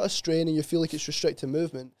you got a strain and you feel like it's restricted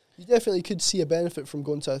movement, you definitely could see a benefit from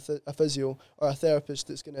going to a physio or a therapist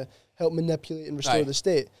that's going to help manipulate and restore the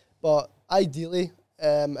state. But ideally...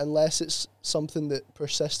 unless it's something that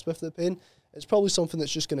persists with the pain, it's probably something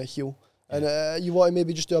that's just going to heal. Yeah. And you want to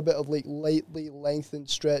maybe just do a bit of, like, lightly lengthened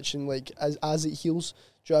stretching, like, as it heals.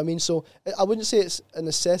 Do you know what I mean? So I wouldn't say it's a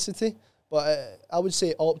necessity, but I would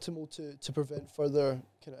say optimal to prevent further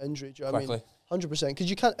kind of injury. Do you know what I mean? 100%. Because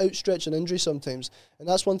you can't outstretch an injury sometimes. And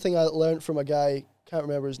that's one thing I learned from a guy, can't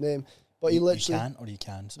remember his name, but he literally... You can't or you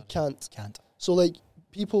can? Sorry. Can't. So, like,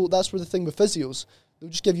 people, that's where the thing with physios, they'll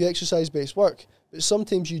just give you exercise-based work. But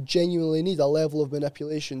sometimes you genuinely need a level of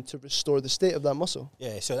manipulation to restore the state of that muscle.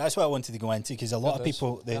 Yeah, so that's what I wanted to go into, because a lot of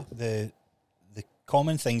people, the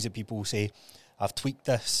common things that people will say, I've tweaked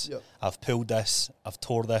this, I've pulled this, I've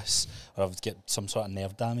tore this, or I've got some sort of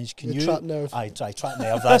nerve damage. Can you... Trapped nerve. I trapped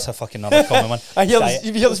nerve, that's a fucking another common one. You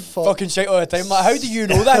hear this fucking shit all the time. Like, how do you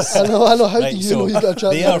know this? I know. How do you know you've got a trapped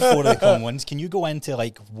nerve? They are 4 of the common ones. Can you go into,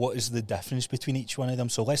 like, what is the difference between each one of them?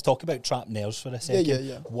 So let's talk about trapped nerves for a second.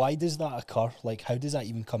 Yeah. Why does that occur? Like, how does that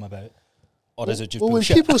even come about? Or is it just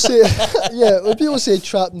bullshit? When people say, when people say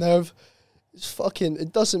trapped nerve,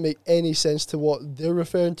 it doesn't make any sense to what they're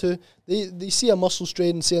referring to. They see a muscle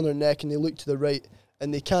strain, say, on their neck, and they look to the right,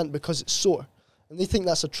 and they can't because it's sore. And they think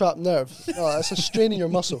that's a trapped nerve. No, that's a strain in your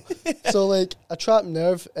muscle. So, like, a trapped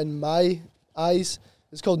nerve, in my eyes,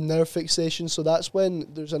 it's called nerve fixation. So that's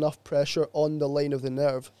when there's enough pressure on the line of the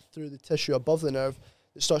nerve through the tissue above the nerve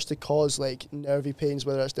that starts to cause, like, nervy pains,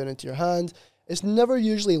 whether that's down into your hand. It's never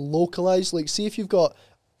usually localized. Like, see if you've got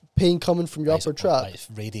pain coming from your upper trap. It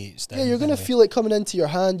radiates down. Yeah, you're going to feel it coming into your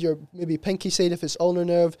hand, your maybe pinky side if it's ulnar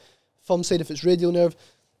nerve, thumb side if it's radial nerve.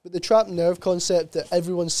 But the trapped nerve concept that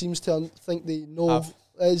everyone seems to think they know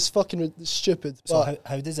is fucking stupid. So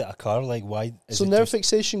how does it occur? Like, why? So nerve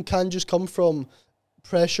fixation can just come from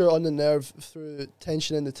pressure on the nerve through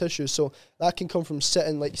tension in the tissue. So that can come from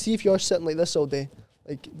sitting, like, see if you're sitting like this all day,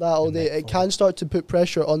 like that all day, it can start to put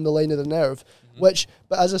pressure on the line of the nerve, but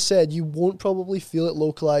as I said, you won't probably feel it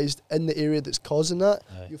localized in the area that's causing that.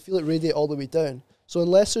 You'll feel it radiate all the way down. So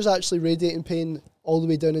unless there's actually radiating pain all the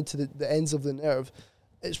way down into the ends of the nerve,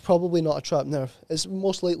 it's probably not a trapped nerve. It's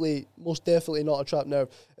most definitely not a trapped nerve.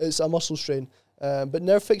 It's a muscle strain. But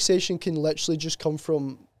nerve fixation can literally just come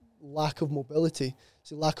from lack of mobility,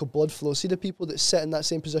 lack of blood flow. See the people that sit in that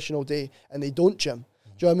same position all day and they don't gym.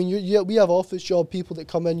 Do you know what I mean? We have office job people that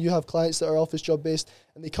come in, you have clients that are office job based,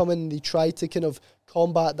 and they come in and they try to kind of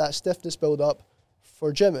combat that stiffness build up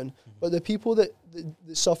for gymming. But the people that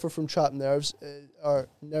suffer from trapped nerves or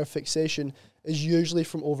nerve fixation is usually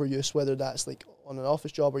from overuse, whether that's like on an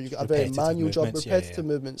office job or you got a very manual job, repetitive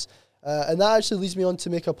movements. And that actually leads me on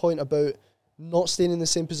to make a point about not staying in the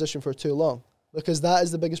same position for too long. because that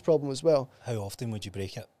is the biggest problem as well. How often would you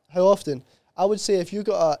break it? How often? I would say if you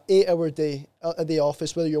got a 8-hour day at the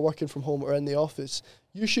office, whether you're working from home or in the office,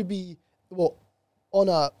 you should be, on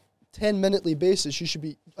a 10-minute basis, you should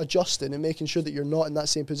be adjusting and making sure that you're not in that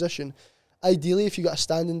same position. Ideally, if you got a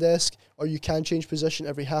standing desk or you can change position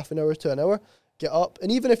every half an hour to an hour, get up.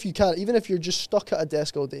 And even if you can't, even if you're just stuck at a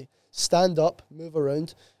desk all day, stand up, move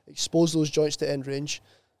around, expose those joints to end range.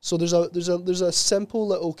 So there's a simple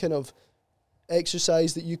little kind of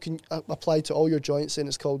exercise that you can apply to all your joints, and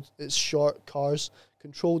it's short CARs,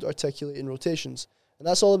 controlled articulating rotations. And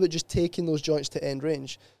that's all about just taking those joints to end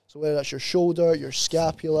range. So whether that's your shoulder, your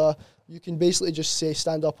scapula, you can basically just say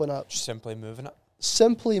stand up on a... Just simply moving it.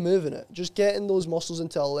 Simply moving it. Just getting those muscles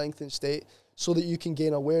into a lengthened state so that you can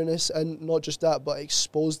gain awareness, and not just that, but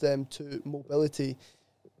expose them to mobility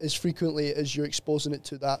as frequently as you're exposing it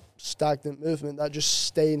to that stagnant movement, that just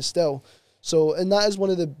staying still. So, and that is one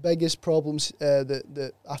of the biggest problems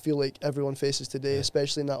that I feel like everyone faces today,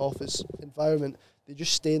 especially in that office environment. They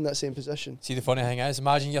just stay in that same position. See, the funny thing is,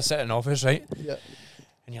 imagine you're sitting in an office, right? Yeah.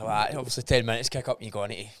 And you're like, obviously 10 minutes, kick up and you go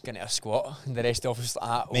into get into a squat. And the rest of the office is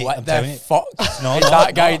like, Mate, what I'm the telling you. fuck No, is no,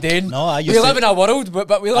 that guy no, doing? no, I used We to- live in a world,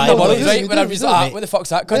 but we live I in a know, world, we right? do, Where everybody's we like, do. what the fuck's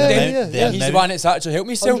that cunt Yeah, doing? yeah. He's the one that's actually helped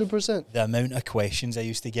me still. 100%. The amount of questions I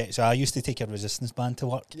used to get. So I used to take a resistance band to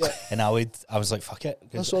work, Yeah. and I was like, fuck it. 'Cause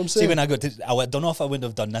That's what I'm see, saying. when I got to, I don't know if I would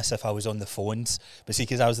have done this if I was on the phones, but see,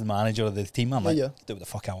 because I was the manager of the team, I'm like, Yeah. do what the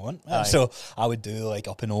fuck I want. Aye. So I would do like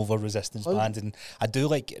up and over resistance Oh. bands, and I do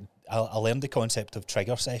like, I learned the concept of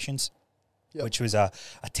trigger sessions. Yep. Which was a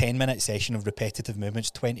 10-minute session of repetitive movements,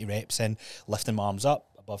 20 reps in, lifting my arms up,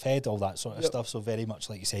 above head, all that sort of Yep. stuff. So very much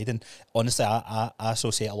like you said. And honestly, I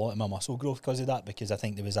associate a lot of my muscle growth because of that, because I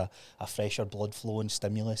think there was a fresher blood flow and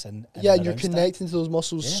stimulus. And Yeah, and you're connecting to those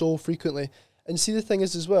muscles Yeah. so frequently. And see, the thing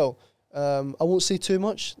is as well, I won't say too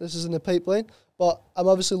much, this is in the pipeline, but I'm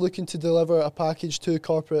obviously looking to deliver a package to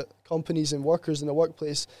corporate companies and workers in the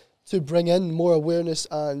workplace to bring in more awareness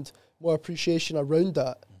and more appreciation around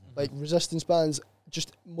that. Like resistance bands,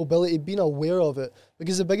 just mobility, being aware of it.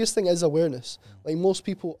 Because the biggest thing is awareness. Like most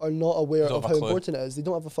people are not aware Don't of have how a clue. important it is. They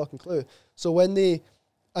don't have a fucking clue. So when they,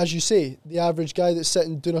 as you say, the average guy that's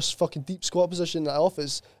sitting doing a fucking deep squat position in the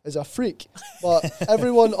office is a freak. But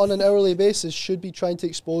everyone on an hourly basis should be trying to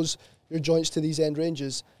expose your joints to these end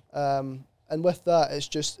ranges. And with that, it's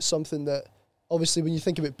just something that, obviously, when you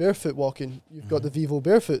think about barefoot walking, you've got the Vivo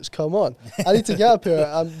barefoots. Come on, I need to get a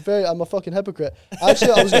pair. I'm a fucking hypocrite.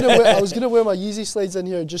 Actually, I was gonna wear my Yeezy slides in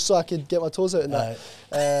here just so I could get my toes out in that.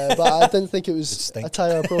 But I didn't think it was stink.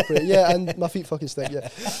 attire appropriate. Yeah, and my feet fucking stink. Yeah.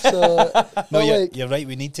 So, No, but you're right.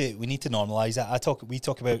 We need to normalise that. We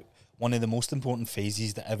talk about one of the most important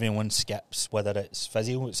phases that everyone skips, whether it's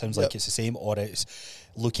physio, it sounds like Yep. it's the same, or it's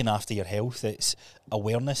looking after your health. It's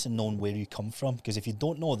awareness and knowing where you come from. Because if you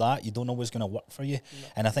don't know that, you don't know what's going to work for you. No.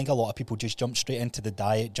 And I think a lot of people just jump straight into the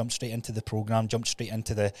diet, jump straight into the program, jump straight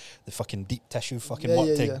into the fucking deep tissue fucking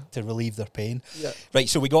work to relieve their pain. Yeah. Right.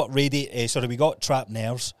 So we got we got trapped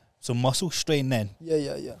nerves. So muscle strain then.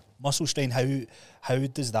 Yeah. Muscle strain. How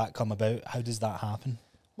does that come about? How does that happen?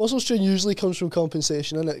 Muscle strain usually comes from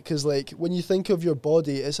compensation, innit? Because, like, when you think of your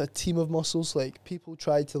body, it's a team of muscles. Like, people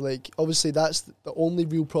try to, like, obviously that's the only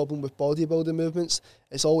real problem with bodybuilding movements.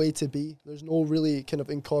 It's all A to B. There's no really kind of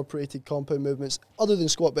incorporated compound movements other than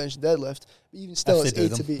squat, bench, and deadlift. But even still, If it's they A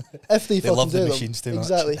do to them. B. If they fucking love the do them. machines too much.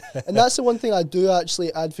 Exactly. And that's the one thing I do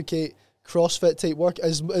actually advocate. CrossFit type work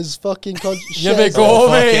as fucking You may go,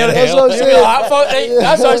 mate. Fucking That's what I'm You may saying. like, fuck, right,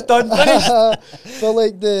 that's how it's done. Finished. But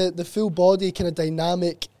like the full body kind of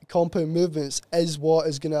dynamic compound movements is what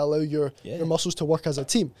is going to allow your muscles to work as a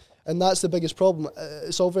team, and that's the biggest problem.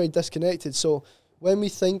 It's all very disconnected. So when we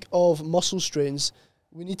think of muscle strains,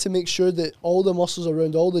 we need to make sure that all the muscles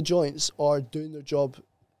around all the joints are doing their job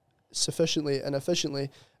sufficiently and efficiently.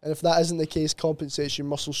 And if that isn't the case, compensation,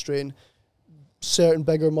 muscle strain, certain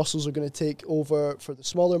bigger muscles are going to take over for the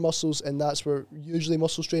smaller muscles, and that's where usually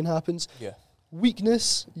muscle strain happens. Yeah.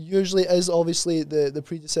 Weakness usually is obviously the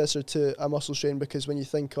predecessor to a muscle strain, because when you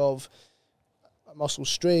think of a muscle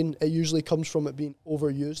strain, it usually comes from it being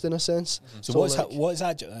overused in a sense. So what is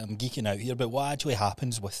that? I'm geeking out here, but what actually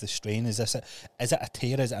happens with the strain? Is it a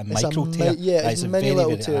tear? Is it a micro tear? It's many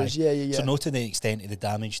little tears. Yeah. So not to the extent of the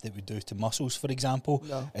damage that we do to muscles, for example.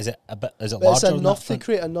 No. Is it But larger it's than enough that? to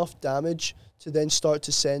create enough damage to then start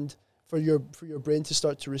to send for your brain to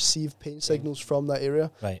start to receive pain signals from that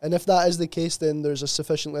area. Right. And if that is the case, then there's a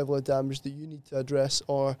sufficient level of damage that you need to address,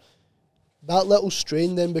 or that little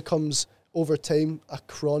strain then becomes over time a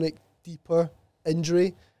chronic, deeper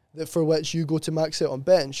injury, that for which you go to max out on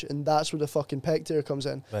bench, and that's where the fucking pec tear comes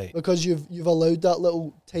in. Right. Because you've allowed that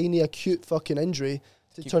little tiny acute fucking injury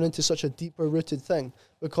to turn into such a deeper rooted thing.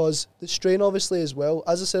 Because the strain obviously as well,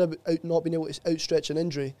 as I said about not being able to outstretch an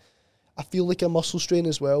injury, I feel like a muscle strain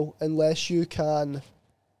as well, unless you can,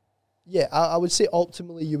 I would say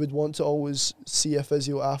optimally you would want to always see a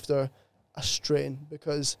physio after a strain,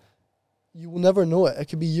 because you will never know it. It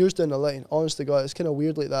could be years down the line. Honest to God, it's kind of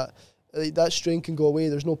weird like that. Like that strain can go away.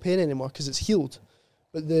 There's no pain anymore because it's healed.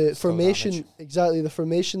 But the formation, the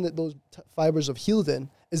formation that those fibers have healed in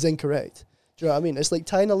is incorrect. Do you know what I mean? It's like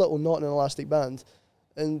tying a little knot in an elastic band.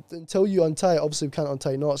 And until you untie it, obviously we can't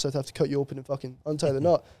untie knots, so I'd have to cut you open and fucking untie the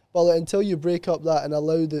knot. But like, until you break up that and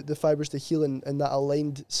allow the fibers to heal in that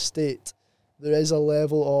aligned state, there is a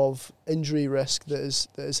level of injury risk that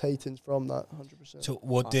is heightened from that 100%. So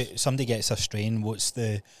somebody gets a strain, what's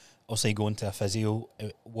the, I'll say going to a physio,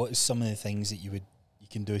 what is some of the things that you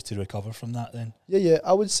can do to recover from that then? Yeah,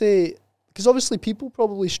 I would say, because obviously people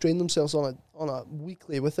probably strain themselves on a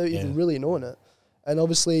weekly without even really knowing it. And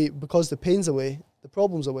obviously because the pain's away, the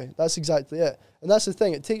problem's away. That's exactly it. And that's the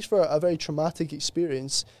thing, it takes for a very traumatic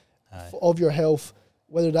experience of your health,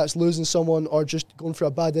 whether that's losing someone or just going through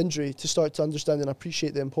a bad injury, to start to understand and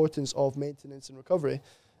appreciate the importance of maintenance and recovery.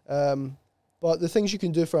 But the things you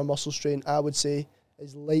can do for a muscle strain, I would say,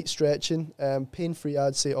 is light stretching, pain-free,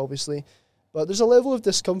 I'd say, obviously. But there's a level of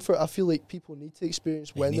discomfort I feel like people need to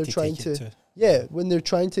experience when they're trying when they're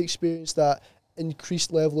trying to experience that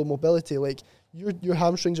increased level of mobility. Like, your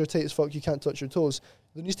hamstrings are tight as fuck, you can't touch your toes.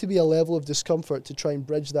 There needs to be a level of discomfort to try and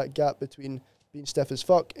bridge that gap between being stiff as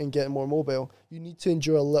fuck and getting more mobile. You need to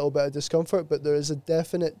endure a little bit of discomfort, but there is a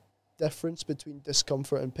definite difference between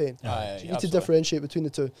discomfort and pain. So you need to differentiate between the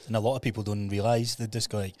two. And a lot of people don't realise the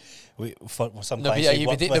disc. Like, some they'll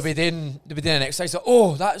be doing an exercise. Like,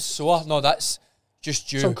 oh, that's sore. No, that's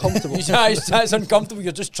just you. It's uncomfortable. It's uncomfortable.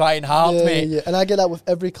 You're just trying hard, mate. Yeah, and I get that with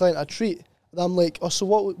every client I treat. And I'm like, oh, so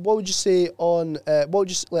what would you say on? How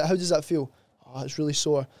does that feel? Oh, it's really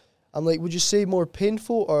sore. I'm like, would you say more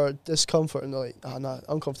painful or discomfort? And they're like, nah,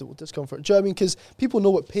 uncomfortable, discomfort. Do you know what I mean? Because people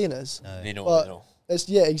know what pain is. They know. It's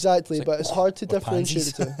exactly. It's like, but it's hard to differentiate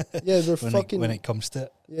the two. Yeah, they're when it comes to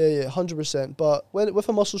it. Yeah, 100%. But with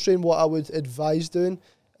a muscle strain, what I would advise doing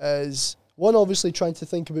is, one, obviously trying to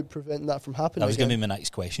think about preventing that from happening. That was going to be my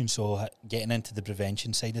next question. So getting into the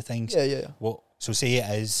prevention side of things. Yeah. So say it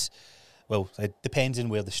is, well, it depends on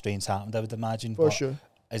where the strain's happened, I would imagine. For sure.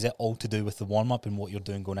 Is it all to do with the warm-up and what you're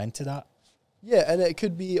doing going into that? Yeah, and it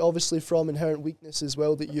could be obviously from inherent weakness as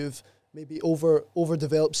well, that you've maybe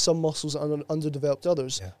overdeveloped some muscles and underdeveloped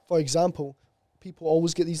others. Yeah. For example, people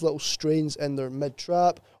always get these little strains in their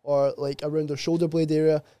mid-trap or like around their shoulder blade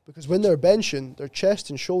area, because when they're benching, their chest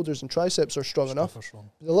and shoulders and triceps are strong enough.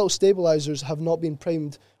 The little stabilizers have not been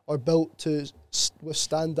primed or built to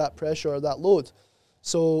withstand that pressure or that load.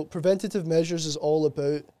 So preventative measures is all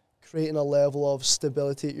about creating a level of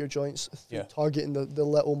stability at your joints through targeting the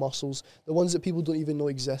little muscles, the ones that people don't even know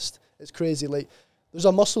exist. It's crazy. Like, there's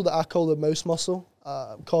a muscle that I call the mouse muscle.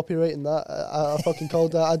 I'm copywriting that. I fucking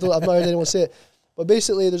called that. I've not heard anyone say it. But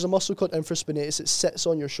basically, there's a muscle called infraspinatus. It sits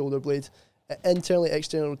on your shoulder blade. It internally,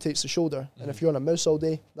 externally rotates the shoulder. And if you're on a mouse all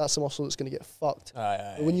day, that's a muscle that's going to get fucked.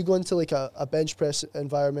 When you go into like a bench press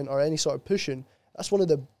environment or any sort of pushing, that's one of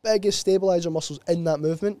the biggest stabilizer muscles in that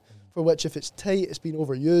movement, for which if it's tight, it's been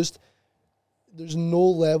overused. There's no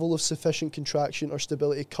level of sufficient contraction or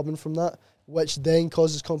stability coming from that, which then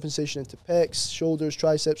causes compensation into pecs, shoulders,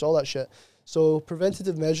 triceps, all that shit. So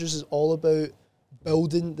preventative measures is all about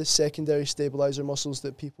building the secondary stabilizer muscles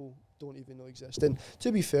that people don't even know exist. And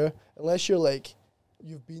to be fair, unless you're like,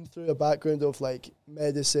 you've been through a background of like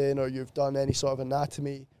medicine or you've done any sort of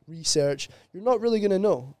anatomy research, you're not really going to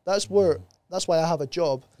know. That's why I have a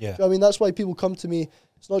job. Yeah. You know what I mean? That's why people come to me.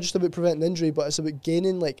 It's not just about preventing injury, but it's about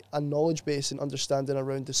gaining like a knowledge base and understanding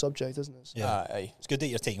around the subject, isn't it? Yeah. It's good that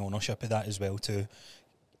you're taking ownership of that as well, to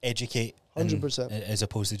educate 100%, as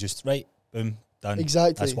opposed to just, right, boom, done.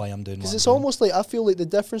 Exactly. That's why I'm doing what Because I'm it's doing. almost like, I feel like the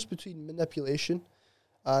difference between manipulation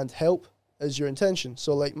and help is your intention.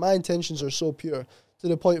 So like my intentions are so pure to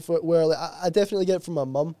the point where like, I definitely get it from my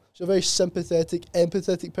mum. She's a very sympathetic,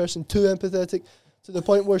 empathetic person, too empathetic, to the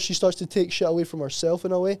point where she starts to take shit away from herself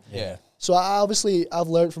in a way. Yeah. So I've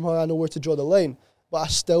learned from her, I know where to draw the line, but I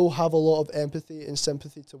still have a lot of empathy and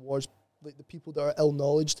sympathy towards like the people that are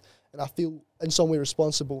ill-knowledged, and I feel in some way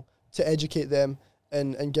responsible to educate them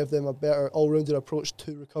and give them a better all-rounded approach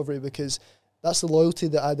to recovery, because that's the loyalty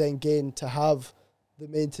that I then gain to have the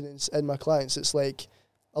maintenance in my clients. It's like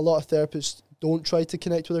a lot of therapists don't try to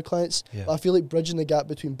connect with their clients. Yeah. But I feel like bridging the gap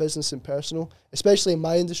between business and personal, especially in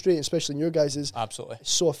my industry, and especially in your guys', is Absolutely.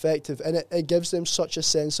 so effective. And it gives them such a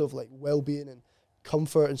sense of like well-being and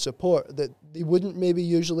comfort and support that they wouldn't maybe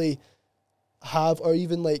usually have, or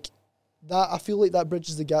even like that. I feel like that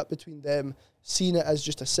bridges the gap between them seeing it as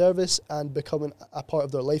just a service and becoming a part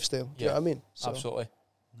of their lifestyle. Do you know what I mean? So Absolutely.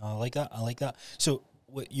 No, I like that. So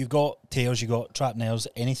you got tears, you got trapped nerves,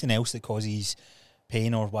 anything else that causes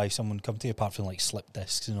pain or why someone come to you apart from like slip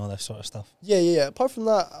discs and all this sort of stuff? Yeah. Apart from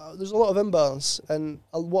that, there's a lot of imbalance, and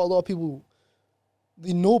what a lot of people,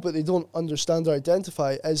 they know but they don't understand or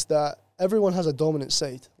identify is that everyone has a dominant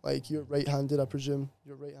side. Like you're right-handed, I presume.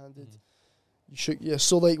 You're right-handed.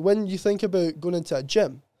 So like when you think about going into a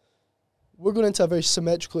gym, we're going into a very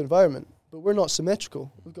symmetrical environment, but we're not symmetrical.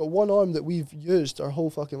 We've got one arm that we've used our whole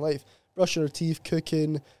fucking life, brushing our teeth,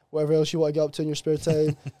 cooking, whatever else you want to get up to in your spare time. Do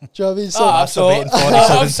you know what I mean? So,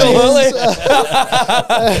 Absolutely.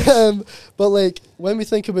 But like when we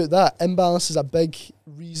think about that, imbalance is a big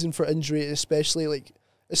reason for injury, especially like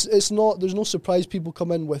it's not. There's no surprise people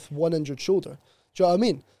come in with one injured shoulder. Do you know what I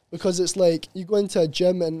mean? Because it's like you go into a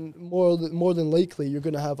gym and more than likely you're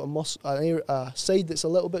going to have a side that's a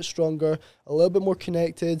little bit stronger, a little bit more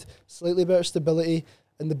connected, slightly better stability,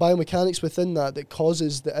 and the biomechanics within that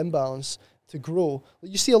causes the imbalance to grow.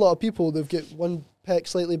 Like you see a lot of people, they've got one pec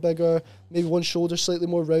slightly bigger, maybe one shoulder slightly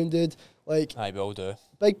more rounded. Like I will do.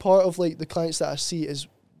 Big part of like the clients that I see is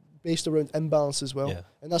based around imbalance as well,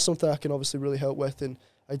 and that's something I can obviously really help with and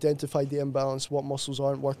identify the imbalance, what muscles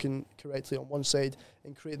aren't working correctly on one side,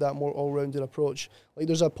 and create that more all-rounded approach. Like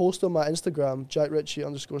there's a post on my Instagram,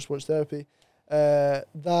 @JackRitchie_sports therapy,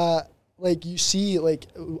 that like you see like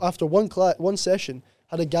after one session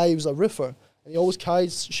had a guy who was a roofer and he always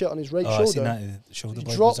carries shit on his right shoulder. I seen that, the shoulder he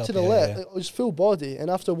blade dropped was to up, the left, it was full body, and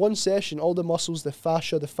after one session, all the muscles, the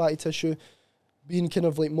fascia, the fatty tissue, being kind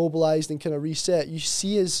of like mobilized and kind of reset, you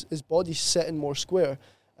see his body sitting more square.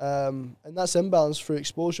 And that's imbalance through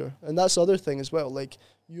exposure. And that's the other thing as well. Like,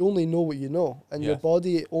 you only know what you know, and your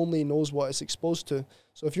body only knows what it's exposed to.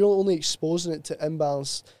 So if you're only exposing it to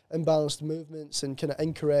imbalanced movements and kind of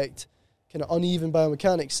incorrect, kind of uneven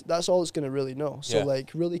biomechanics, that's all it's going to really know. So like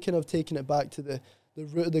really kind of taking it back to the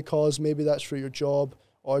root of the cause, maybe that's through your job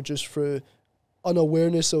or just through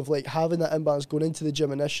unawareness of like having that imbalance going into the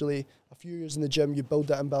gym initially. A few years in the gym, you build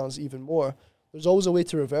that imbalance even more. There's always a way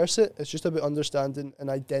to reverse it. It's just about understanding and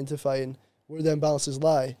identifying where the imbalances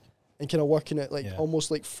lie and kind of working it like almost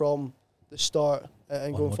like from the start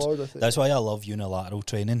and going forward with it. That's why I love unilateral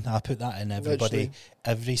training. I put that in everybody. Literally.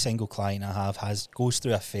 Every single client I have goes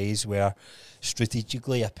through a phase where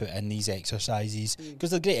strategically I put in these exercises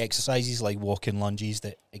because they're great exercises like walking lunges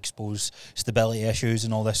that expose stability issues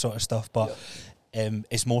and all this sort of stuff. But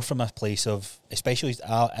it's more from a place of, especially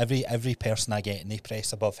every person I get and they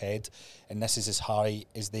press above head, and this is as high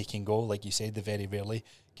as they can go. Like you said, they very rarely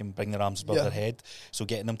can bring their arms above their head. So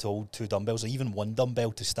getting them to hold 2 dumbbells or even 1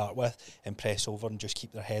 dumbbell to start with and press over and just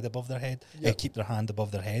keep their head above their head, keep their hand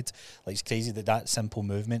above their head. Like it's crazy that simple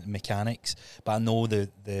movement and mechanics. But I know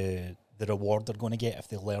the reward they're going to get if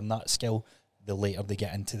they learn that skill the later they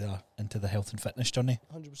get into the health and fitness journey.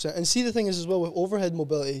 100%. And see, the thing is as well with overhead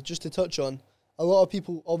mobility, just to touch on, a lot of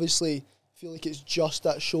people obviously feel like it's just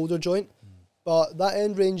that shoulder joint, but that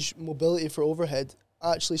end range mobility for overhead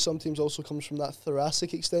actually sometimes also comes from that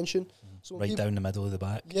thoracic extension. So right down the middle of the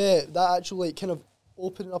back. Yeah, that actual like kind of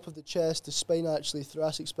opening up of the chest, the spine actually,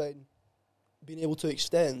 thoracic spine, being able to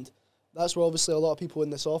extend. That's where obviously a lot of people in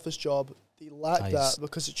this office job, they lack that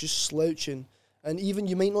because it's just slouching. And even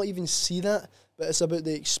you might not even see that, but it's about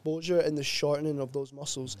the exposure and the shortening of those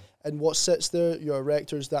muscles. And what sits there, your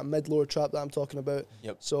erectors, that mid-lower trap that I'm talking about.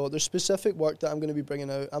 Yep. So there's specific work that I'm going to be bringing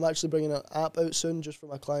out. I'm actually bringing an app out soon just for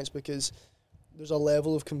my clients because there's a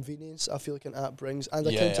level of convenience I feel like an app brings and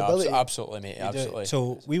accountability. Absolutely, mate. Absolutely.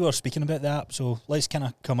 So we were speaking about the app, so let's kind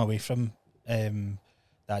of come away from the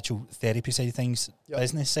actual therapy side of things,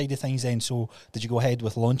 business side of things then. So did you go ahead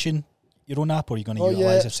with launching your own app, or are you going to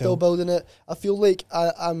utilise it? Still building it. I feel like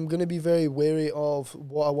I'm going to be very wary of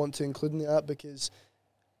what I want to include in the app because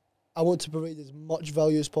I want to provide as much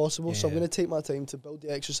value as possible. So I'm going to take my time to build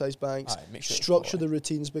the exercise banks, structure the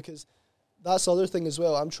routines, because that's the other thing as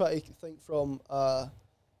well. I'm trying to think from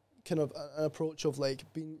kind of an approach of like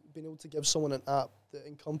being able to give someone an app that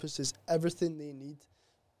encompasses everything they need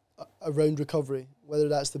around recovery, whether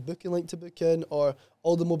that's the booking link to book in or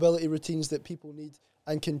all the mobility routines that people need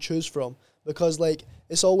and can choose from. Because like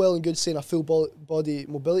it's all well and good saying a full body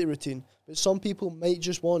mobility routine, but some people might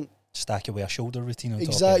just want stack away a shoulder routine on top of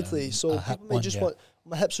it. Exactly. So people might just want,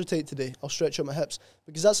 my hips are tight today, I'll stretch out my hips.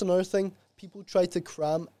 Because that's another thing, people try to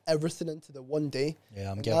cram everything into the one day.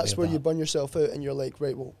 Yeah, that's where you burn yourself out, and you're like,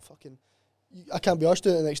 right, well, fucking, I can't be arsed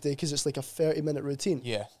doing it the next day because it's like a 30-minute routine.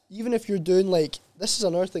 Yeah. Even if you're doing like, this is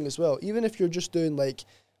another thing as well, even if you're just doing like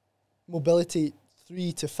mobility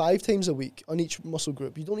 3 to 5 times a week on each muscle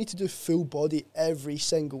group, you don't need to do full body every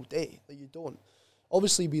single day. Like, you don't.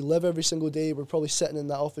 Obviously, we live every single day. We're probably sitting in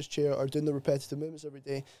that office chair or doing the repetitive movements every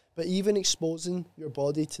day. But even exposing your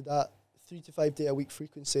body to that 3 to 5 day a week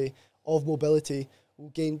frequency of mobility will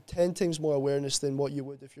gain 10 times more awareness than what you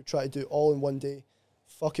would if you're trying to do it all in one day.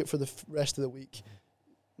 Fuck it for the rest of the week.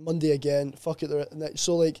 Monday again, fuck it.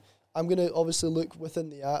 So, like, I'm going to obviously look within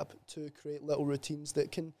the app to create little routines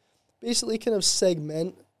that can basically kind of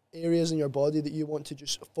segment areas in your body that you want to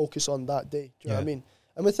just focus on that day. Do you know what I mean?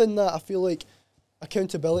 And within that, I feel like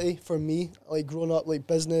accountability for me, like growing up, like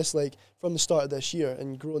business, like from the start of this year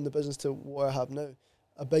and growing the business to what I have now,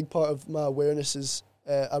 a big part of my awareness is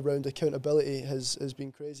around accountability has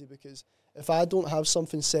been crazy, because if I don't have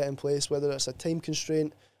something set in place, whether it's a time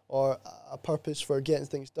constraint or a purpose for getting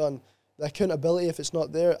things done, the accountability, if it's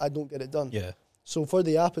not there, I don't get it done. Yeah. So for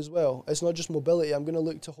the app as well, it's not just mobility. I'm going to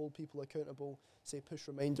look to hold people accountable, say push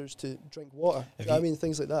reminders to drink water. I mean,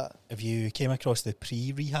 things like that. Have you came across the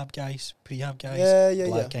prehab guys? Yeah.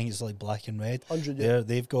 Black King is like black and red. 100, yeah.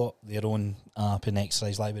 They've got their own app and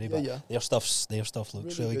exercise library, but their stuff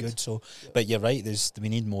looks really good. So, but you're right. We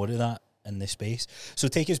need more of that in this space. So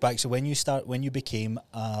take us back. So when you became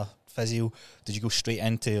a physio, did you go straight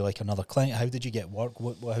into like another clinic? How did you get work?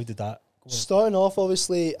 How did that? Starting off,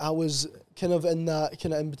 obviously, I was kind of in that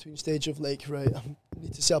kind of in-between stage of like, right, I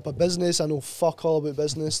need to set up a business. I know fuck all about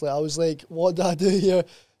business. Like, I was like, what do I do here?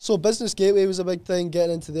 So Business Gateway was a big thing,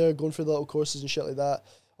 getting into there, going through the little courses and shit like that.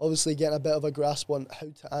 Obviously, getting a bit of a grasp on how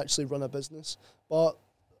to actually run a business. But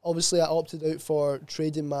obviously, I opted out for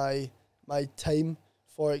trading my time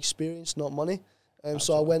for experience, not money.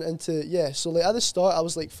 So I went into, so like at the start, I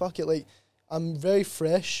was like, fuck it, like, I'm very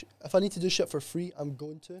fresh. If I need to do shit for free, I'm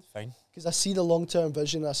going to. Fine. Because I see the long-term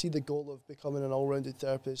vision. I see the goal of becoming an all-rounded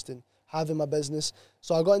therapist and having my business.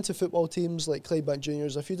 So I got into football teams like Clydebank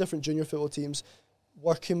Juniors, a few different junior football teams,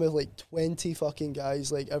 working with like 20 fucking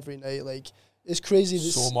guys like every night. Like, it's crazy.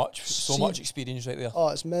 So much experience right there. Oh,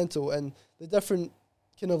 it's mental. And the different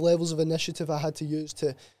kind of levels of initiative I had to use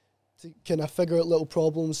to kind of figure out little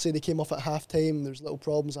problems. Say they came off at half-time, there's little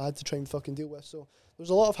problems I had to try and fucking deal with. So there's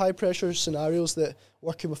a lot of high-pressure scenarios that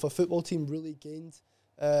working with a football team really gained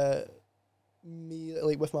me,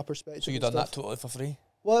 like, with my perspective. So you done that totally for free?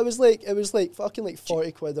 Well, it was like fucking like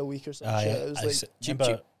 40 quid a week or something. It was like cheap.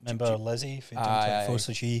 Remember Lizzie?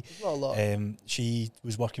 So she, not a lot. She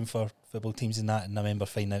was working for football teams and that, and I remember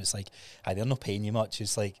finding out it's like, they're not paying you much.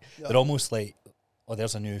 It's like they're almost like, oh,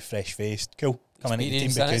 there's a new fresh face. Cool. Come into the team,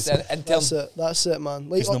 because that's it, man.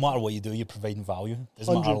 Like, no matter what you do, you're providing value. It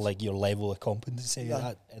doesn't matter like your level of competency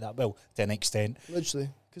at that well, to an extent. Literally,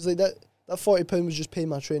 because like that £40 was just paying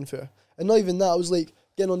my train fare, and not even that. I was like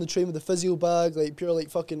getting on the train with the physio bag, like pure like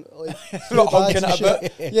fucking like bags and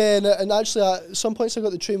shit. Yeah, and actually at some points I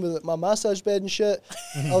got the train with my massage bed and shit.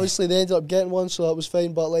 Obviously they ended up getting one, so that was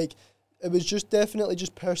fine. But like, it was just definitely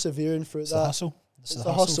just persevering through that. Hustle. It's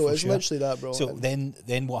the hustle. It's literally that, bro. So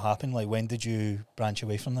then what happened? Like, when did you branch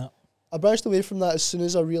away from that? I branched away from that as soon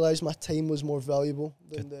as I realised my time was more valuable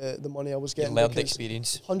than the money I was getting. You learned the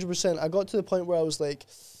experience. 100%. I got to the point where I was like,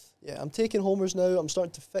 yeah, I'm taking homers now. I'm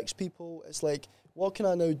starting to fix people. It's like, what can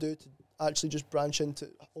I now do to actually just branch into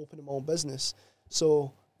opening my own business?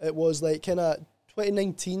 So it was like kind of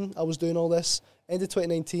 2019, I was doing all this. End of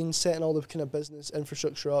 2019, setting all the kind of business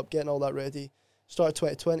infrastructure up, getting all that ready. Start of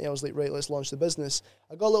 2020, I was like, right, let's launch the business.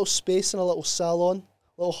 I got a little space in a little salon,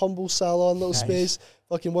 little humble salon, little space,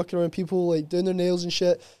 fucking working around people, like doing their nails and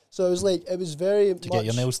shit. So it was like, it was very much... Did you get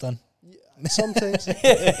your nails done? Yeah, sometimes.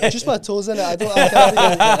 Just my toes in it. I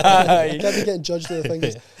can't be getting judged with the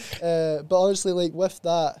fingers. But honestly, like with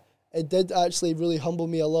that, it did actually really humble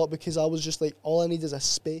me a lot, because I was just like, all I need is a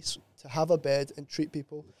space to have a bed and treat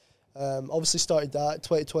people. Obviously started that,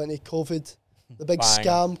 2020, COVID. The big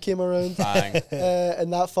scam came around,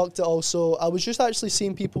 and that fucked it also. I was just actually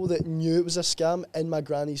seeing people that knew it was a scam in my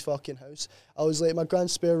granny's fucking house. I was like, my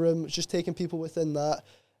grand's spare room, just taking people within that,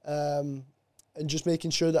 and just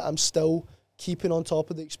making sure that I'm still keeping on top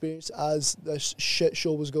of the experience as this shit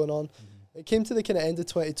show was going on. It came to the kind of end of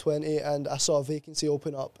 2020, and I saw a vacancy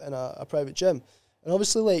open up in a private gym. And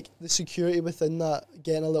obviously, like, the security within that,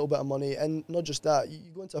 getting a little bit of money, and not just that,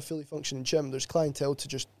 you go into a fully functioning gym, there's clientele to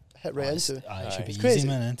just hit right into. It should be crazy, easy,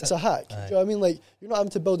 man. It's a hack. Do you know what I mean? Like, you're not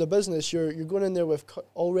having to build a business. You're going in there with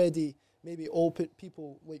already maybe open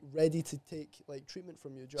people like ready to take like treatment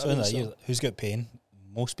from you. Do you know what I mean? Who's got pain?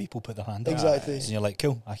 most people put their hand up. Exactly. And you're like,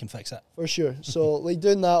 cool, I can fix it. For sure. So like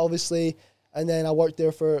doing that, obviously, and then I worked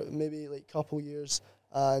there for maybe like a couple years.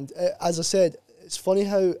 And as I said, it's funny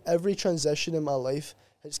how every transition in my life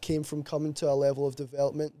has came from coming to a level of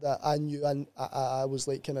development that I knew and I was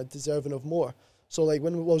like kind of deserving of more. So like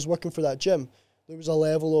when I was working for that gym, there was a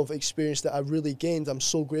level of experience that I really gained. I'm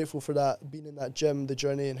so grateful for that, being in that gym, the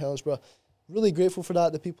journey in Helensburgh. Really grateful for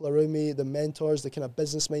that, the people around me, the mentors, the kind of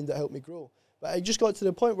business mind that helped me grow. But I just got to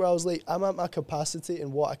the point where I was like, I'm at my capacity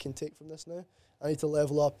and what I can take from this now. I need to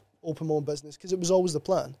level up, open my own business, because it was always the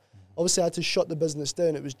plan. Obviously, I had to shut the business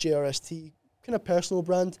down. It was JRST, kind of personal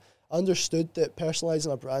brand. I understood that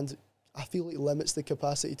personalising a brand, I feel like limits the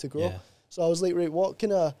capacity to grow. Yeah. So I was like, right, what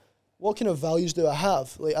kind of values do I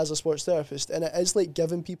have, like as a sports therapist? And it is like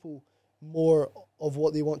giving people more of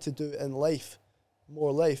what they want to do in life,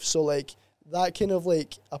 more life. So like that kind of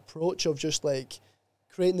like approach of just like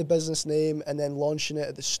creating the business name and then launching it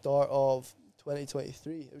at the start of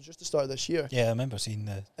 2023. It was just the start of this year. Yeah, I remember seeing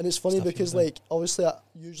the. And it's funny stuff you because were doing. like obviously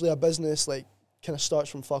usually a business like kind of starts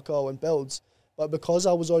from fuck all and builds. But because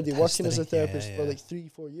I was already working as a History, yeah, therapist for yeah. like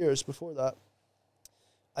 3-4 years before that,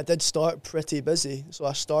 I did start pretty busy. So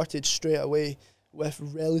I started straight away with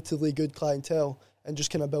relatively good clientele and just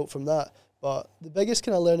kind of built from that. But the biggest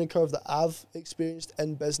kind of learning curve that I've experienced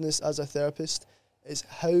in business as a therapist is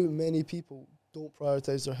how many people don't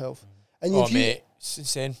prioritize their health. And if Mate, it's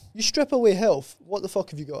insane. you strip away health, what the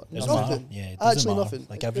fuck have you got? Doesn't Nothing. matter. Yeah, it doesn't Actually matter. nothing.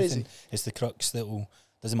 Like It's everything, crazy. it's the crux that will.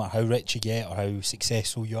 Doesn't matter how rich you get or how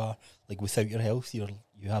successful you are. Like without your health, you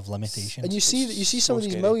have limitations. And you see some so of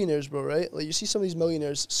these scary. millionaires, bro, right? Like you see some of these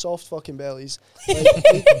millionaires, soft fucking bellies.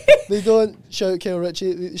 Like, they don't shout Kyle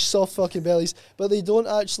Ritchie, soft fucking bellies, but they don't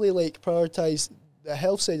actually like prioritize the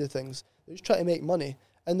health side of things. They just try to make money,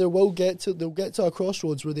 and they'll get to a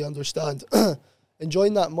crossroads where they understand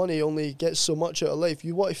enjoying that money only gets so much out of life.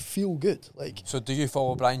 You want to feel good, like. So do you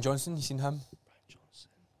follow Brian Johnson? You seen him? Brian Johnson,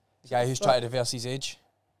 The guy who's trying to reverse his age?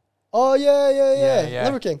 Oh yeah, Yeah.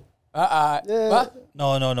 Liver King. Yeah. What?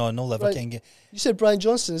 no Liver Right. King. You said Brian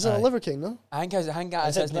Johnson, is that a Aye. Liver King? No, I think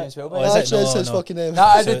that's Is it his name Bri- as well. Oh, But is it? actually, it's No, his no. fucking name.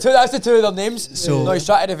 That's So- the two of their names. So- No, he's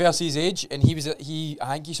trying to reverse his age, and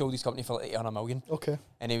I think he sold his company for like 800 million. Okay,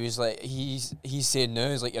 And he was like, he's saying now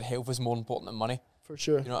is like your health is more important than money. for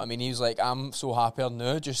sure. You know what I mean? He was like, I'm so happier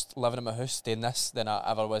now just living in my house, doing this than I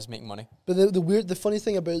ever was making money. But the funny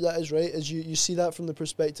thing about that is, right, is you see that from the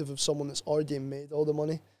perspective of someone that's already made all the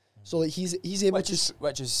money. So like he's able Which to. is Do you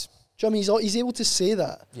know what I mean? He's able to say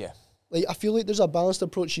that. yeah. Like I feel like there's a balanced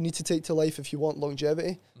approach you need to take to life if you want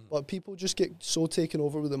longevity. But people just get so taken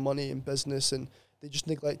over with the money and business, and they just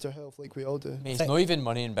neglect their health like we all do. Mate, it's not even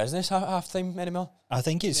money in business half time anymore. I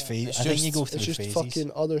think it's It's I think you just- go It's through just phases.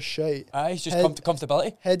 fucking other shite. It's just Head-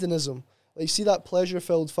 comfortability. Hedonism. Like, see that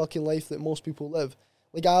pleasure-filled fucking life that most people live.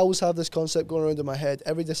 Like, I always have this concept going around in my head.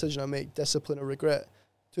 Every decision I make, discipline or regret,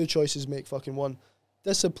 2 choices make fucking 1.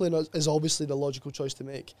 Discipline is obviously the logical choice to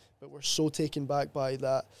make, but we're so taken back by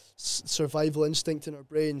that survival instinct in our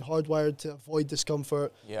brain, hardwired to avoid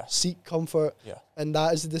discomfort, Yeah. seek comfort, Yeah. and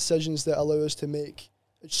that is the decisions that allow us to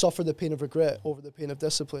suffer the pain of regret over the pain of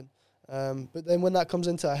discipline. But then when that comes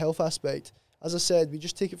into a health aspect, as I said, we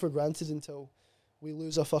just take it for granted until we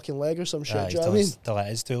lose a fucking leg or some shit. Aye, Do you know what I mean? till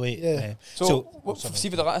it is too late. Yeah. So, sorry. see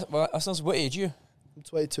for the listeners, what age are you? I'm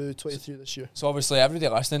 22, 23 this year. So obviously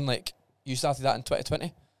everybody listening, like, you started that in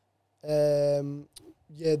 2020.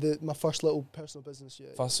 Yeah, my first little personal business.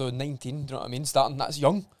 Yeah, So 19, do you know what I mean? Starting, that's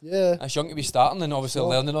young. yeah, That's young to be starting and obviously Sure.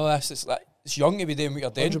 learning all this. It's like, it's young to be doing what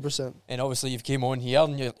you're doing. 100%. And obviously you've came on here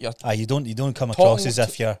and you're You don't come across Talking as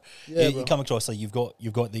if you're. Yeah, you bro, come across like you've got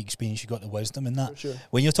the experience, you've got the wisdom in that. for sure.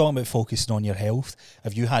 When you're talking about focusing on your health,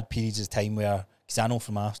 have you had periods of time where? Because I know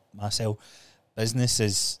for myself, business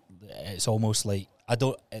it's almost like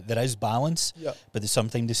there is balance, Yeah, but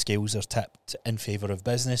sometimes the scales are tipped in favour of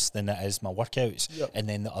business than it is my workouts, yeah. and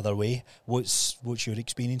then the other way. What's your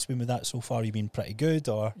experience been with that so far? You been pretty good,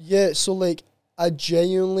 or Yeah, so like I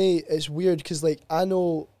genuinely, it's weird because like I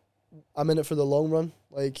know I'm in it for the long run.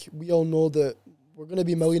 Like we all know that we're going to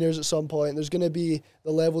be millionaires at some point. There's going to be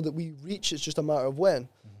the level that we reach. It's just a matter of when.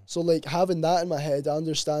 So like having that in my head, I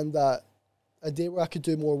understand that a day where I could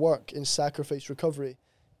do more work and sacrifice recovery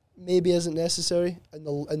maybe isn't necessary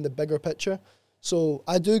in the bigger picture. So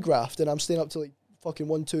I do graft and I'm staying up till like fucking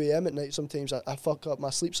 1-2 a.m. at night sometimes. I fuck up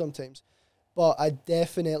my sleep sometimes. But I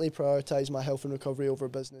definitely prioritize my health and recovery over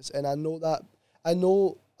business. And I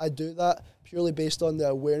know I do that purely based on the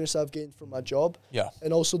awareness I've gained from my job. Yeah.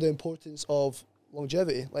 And also the importance of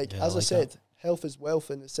longevity. Like, Yeah, as I like said, health is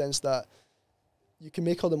wealth in the sense that you can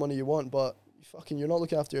make all the money you want, but you're not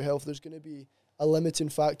looking after your health. There's going to be a limiting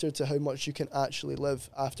factor to how much you can actually live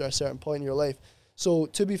after a certain point in your life. So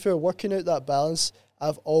to be fair, working out that balance,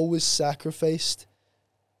 I've always sacrificed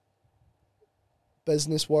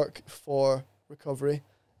business work for recovery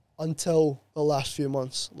until the last few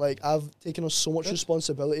months. Like, I've taken on so much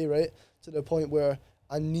responsibility, right, to the point where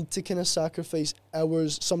I need to kind of sacrifice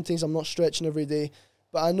hours. Sometimes I'm not stretching every day,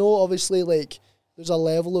 but I know obviously like there's a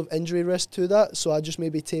level of injury risk to that, so I just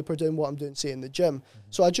maybe taper down what I'm doing, say, in the gym. Mm-hmm.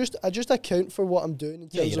 So I just account for what I'm doing in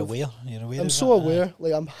terms you're of... aware. You're aware. I'm so aware.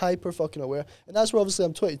 Like, I'm hyper fucking aware. And that's where obviously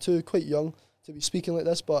I'm 22, quite young to be speaking like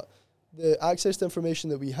this, but the access to information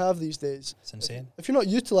that we have these days... It's insane. If you're not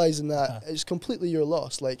utilising that, it's completely your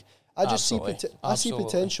loss. Like, I just see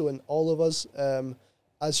potential in all of us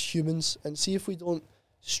as humans, and see if we don't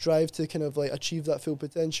strive to kind of, like, achieve that full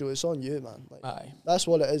potential, it's on you, man. Like, that's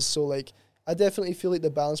what it is. So, like, I definitely feel like the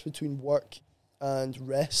balance between work and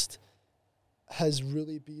rest has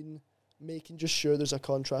really been making just sure there's a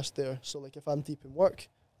contrast there. So, like, if I'm deep in work,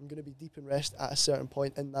 I'm going to be deep in rest at a certain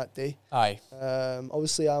point in that day.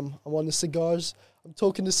 Obviously, I'm on the cigars. I'm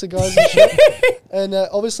talking the cigars and shit. And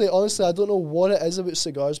honestly, I don't know what it is about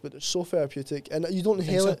cigars, but they're so therapeutic. And you don't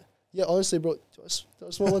inhale it. Yeah, honestly, bro. Do I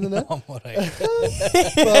smoke one in there? I'm alright.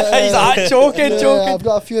 He's like joking. I've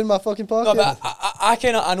got a few in my fucking pocket. No, but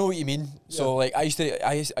I know what you mean. So like I used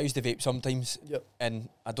to vape sometimes, and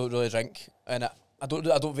I don't really drink, and I don't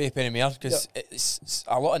vape anymore because it's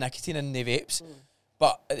a lot of nicotine in the vapes.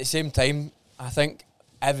 But at the same time, I think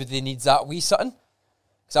everybody needs that wee something.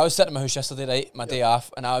 Because I was sitting in my house yesterday, right, my day off,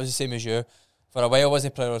 and I was the same as you. For a while, I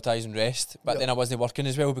wasn't prioritising rest, but then I wasn't working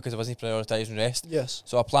as well because I wasn't prioritising rest. Yes.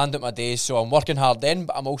 So I planned out my days, so I'm working hard then,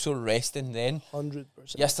 but I'm also resting then. 100%.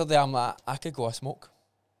 Yesterday, I'm like, I could go a smoke.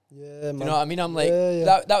 Yeah, man. Do you know what I mean? I'm like,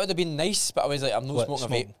 that would have been nice, but I was like, I'm not smoking a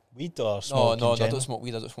vape. Weed or smoke? No, I don't smoke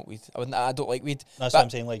weed. I don't smoke weed. I don't like weed. That's what I'm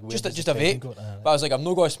saying. Like, just a vape. But I was like, I'm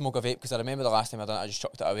not going to smoke a vape because I remember the last time I done it, I just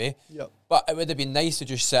chucked it away. Yep. But it would have been nice to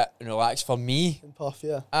just sit and relax for me. And puff,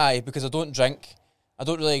 yeah. Aye, because I don't drink. I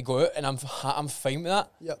don't really go out, and I'm fine with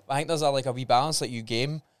that. Yep. I think there's a wee balance. Like, you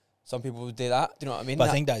game, some people would do that. Do you know what I mean? But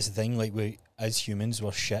I think that's the thing. Like, we as humans,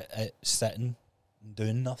 we're shit at sitting,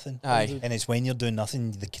 doing nothing. Aye. And it's when you're doing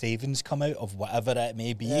nothing, the cravings come out of whatever it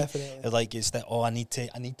may be. Definitely. Like, it's that I need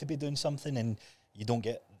to be doing something, and you don't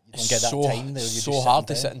get that time. It's so hard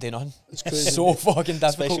to sit and do nothing. It's crazy. So fucking difficult.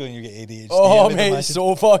 Especially when you get ADHD. Oh, mate, it's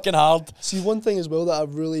so fucking hard. See, one thing as well that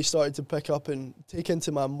I've really started to pick up and take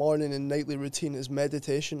into my morning and nightly routine is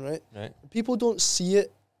meditation, right? People don't see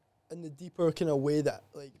it in the deeper kind of way that,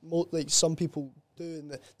 like some people do.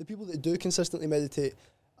 And the people that do consistently meditate,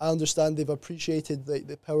 I understand they've appreciated, like,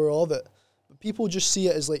 the power of it. But people just see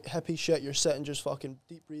it as, like, hippie shit. You're sitting just fucking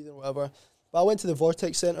deep breathing or whatever. But I went to the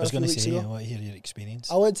Vortex Centre a few weeks ago. I want to hear your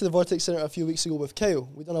experience. I went to the Vortex Centre a few weeks ago with Kyle.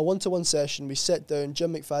 We done a one-to-one session. We sat down.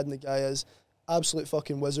 Jim McFadden, the guy, is absolute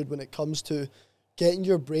fucking wizard when it comes to getting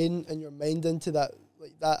your brain and your mind into that,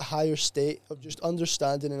 like, that higher state of just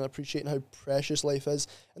understanding and appreciating how precious life is.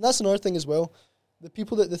 And that's another thing as well.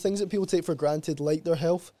 The things that people take for granted, like their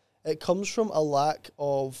health, it comes from a lack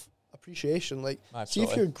of appreciation. Like, see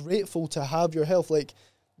if you're grateful to have your health. Like,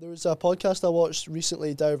 there was a podcast I watched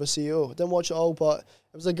recently, Diary of a CEO. I didn't watch it all, but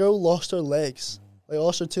it was a girl lost her legs. Like,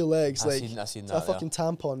 lost her 2 legs. I seen that, a fucking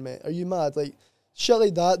tampon, mate. Are you mad? Like, shit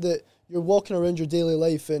like that you're walking around your daily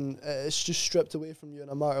life and it's just stripped away from you in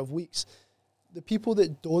a matter of weeks. The people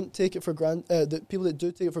that don't take it for granted, the people that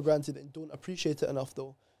do take it for granted and don't appreciate it enough,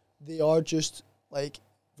 though, they are just, like,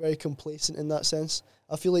 very complacent in that sense.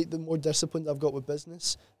 I feel like the more disciplined I've got with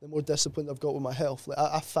business, the more disciplined I've got with my health. Like,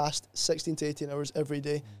 I fast 16 to 18 hours every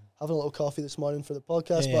day. Having a little coffee this morning for the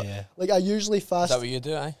podcast, like, I usually fast. Is that what you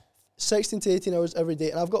do, eh? 16 to 18 hours every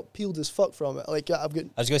day, and I've got peeled as fuck from it. Like, I've got.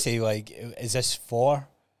 I was gonna say, like, is this for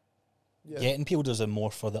getting peeled, or is it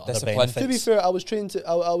more for the Discipline. other benefits? To be fair, I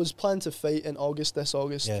was planning to fight in August. This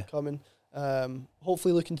August coming.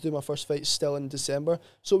 Hopefully, looking to do my first fight still in December.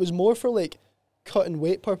 So it was more for, like, cutting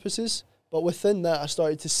weight purposes. But within that, I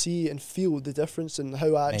started to see and feel the difference in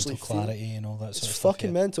how I actually feel. Mental clarity and all that sort of stuff. It's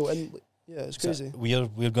fucking mental, and it's crazy. So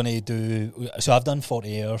we're going to do. So I've done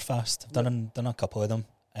 40-hour fast. I've done a couple of them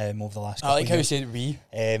over the last. I like how you years. said we.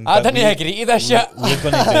 I didn't agree to this shit. We're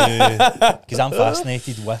going to do, because I'm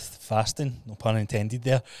fascinated with fasting, no pun intended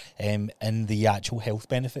there, and the actual health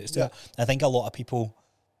benefits to it. I think a lot of people,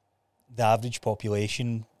 the average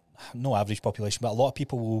population. No average population, but a lot of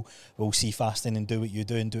people will see fasting and do what you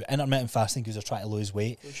do and do intermittent fasting because they're trying to lose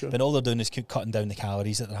weight. Sure. But all they're doing is cutting down the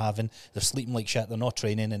calories that they're having. They're sleeping like shit. They're not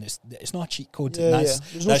training, and it's not a cheat code.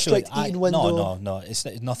 There's no strict eating window. No. It's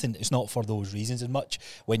nothing. It's not for those reasons as much.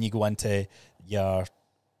 When you go into your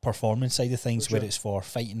performance side of things, For where sure. it's for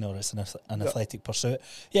fighting or it's an athletic pursuit.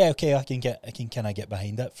 Yeah, okay, I can kind of get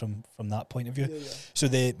behind it from that point of view. Yeah, yeah. So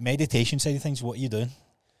the meditation side of things, what are you doing?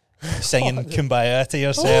 Singing Kumbaya to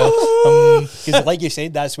yourself, because like you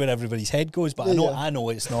said, that's where everybody's head goes. But Yeah, I know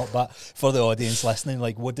it's not. But for the audience listening,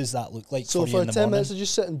 like, what does that look like So for you in for the 10 morning? minutes, I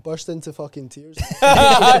just sit and burst into fucking tears.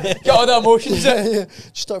 Get all the emotions out. Yeah.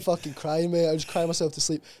 Just start fucking crying, mate. I just cry myself to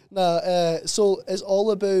sleep. So it's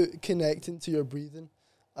all about connecting to your breathing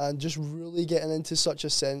and just really getting into such a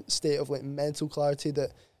state of like mental clarity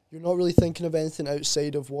that you're not really thinking of anything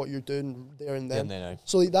outside of what you're doing there and then. Yeah, no.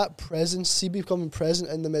 So like that presence, see becoming present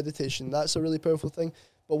in the meditation, that's a really powerful thing.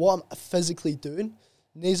 But what I'm physically doing,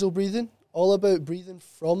 nasal breathing, all about breathing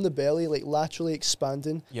from the belly, like laterally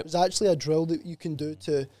expanding. Yep. There's actually a drill that you can do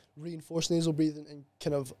to reinforce nasal breathing and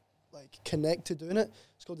kind of like connect to doing it.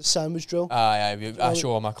 It's called the sandwich drill. I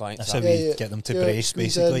show all my clients That's that. how we Yeah, get them to yeah, brace,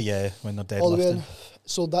 squeeze basically, in, when they're all the way in. deadlifting.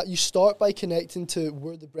 So that you start by connecting to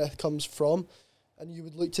where the breath comes from, and you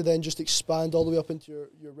would look to then just expand all the way up into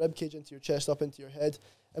your rib cage, into your chest, up into your head.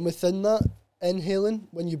 And within that, inhaling,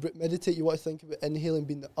 when you meditate, you want to think about inhaling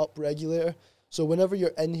being the up regulator. So whenever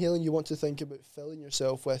you're inhaling, you want to think about filling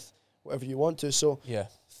yourself with whatever you want to. So Yeah.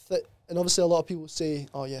 and obviously a lot of people say,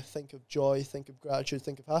 oh yeah, think of joy, think of gratitude,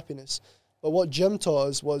 think of happiness. But what Jim taught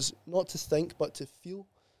us was not to think, but to feel.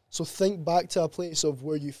 So think back to a place of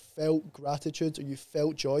where you felt gratitude or you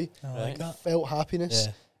felt joy, I Right. like that. felt happiness.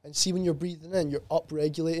 Yeah. And see when you're breathing in, you're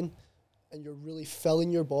up-regulating and you're really filling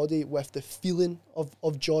your body with the feeling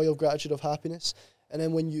of joy, of gratitude, of happiness. And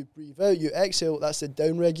then when you breathe out, you exhale, that's the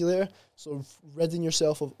down-regulator. So ridding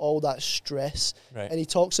yourself of all that stress. Right. And he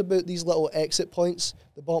talks about these little exit points,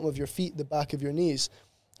 the bottom of your feet, the back of your knees.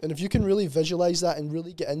 And if you can really visualize that and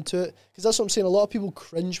really get into it, because that's what I'm saying, a lot of people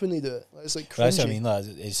cringe when they do it. It's like cringy. That's what I mean. Like,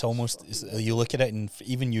 it's almost you look at it, and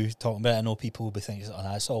even you talking about it, I know people will be thinking, "Oh,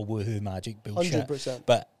 that's all woohoo magic bullshit." 100%.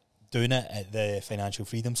 But doing it at the Financial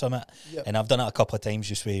Freedom Summit, Yep. and I've done it a couple of times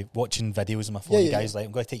just with watching videos on my phone. Yeah, The yeah, guys like,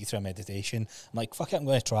 "I'm going to take you through a meditation." I'm like, "Fuck it, I'm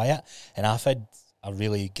going to try it," and I've had a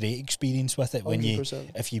really great experience with it. When 100%.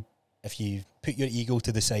 if you put your ego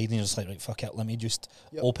to the side and you're just like, right, fuck it, let me just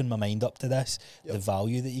Yep. open my mind up to this. Yep. The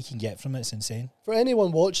value that you can get from it's insane. For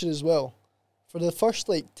anyone watching as well, for the first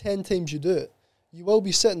like 10 times you do it, you will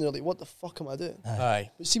be sitting there like, what the fuck am I doing? Aye.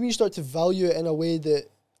 But see when you start to value it in a way that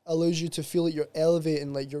allows you to feel like you're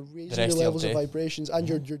elevating, like you're raising your rest of your levels of day. vibrations and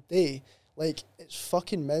your day, like it's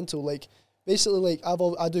fucking mental. Like basically like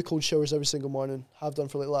I do cold showers every single morning, have done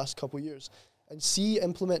for like the last couple of years. And see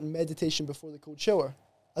implementing meditation before the cold shower,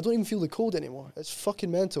 I don't even feel the cold anymore. It's fucking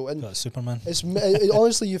mental. And Got Superman.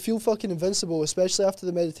 honestly, you feel fucking invincible, especially after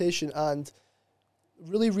the meditation, and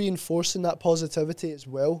really reinforcing that positivity as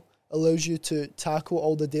well allows you to tackle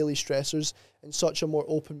all the daily stressors in such a more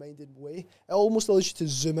open-minded way. It almost allows you to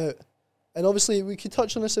zoom out. And obviously, we could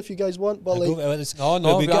touch on this if you guys want, but like,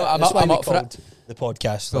 No, we got, I'm that's why up we for called it. the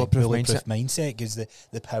podcast like Bulletproof Mindset, because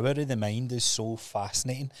the power of the mind is so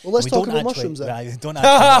fascinating. well, let's We talk don't about actually- mushrooms then. right, don't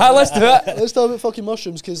actually- Let's do it. Let's talk about fucking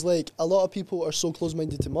mushrooms, because like a lot of people are so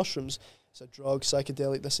close-minded to mushrooms. It's a drug,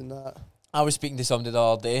 psychedelic, this and that. I was speaking to somebody the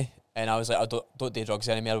other day, and I was like, I don't do drugs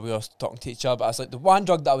anymore. We were talking to each other, but I was like, the one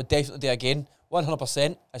drug that I would definitely do again,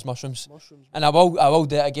 100%, is mushrooms. Mushrooms. And I will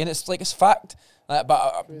do it again. It's like, it's fact. But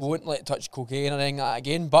I won't like touch cocaine or anything like that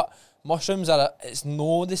again. But mushrooms it's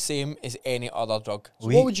no the same as any other drug. So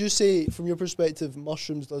what would you say, from your perspective,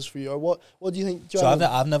 mushrooms does for you, or what do you think? Do you So have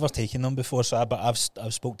I've never taken them before, but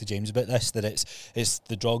I've spoke to James about this, that it's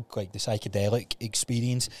the drug, like the psychedelic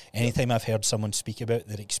experience. Anytime I've heard someone speak about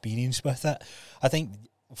their experience with it, I think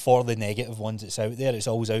for the negative ones that's out there, it's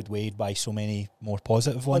always outweighed by so many more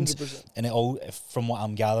positive ones. 100%. And it all, from what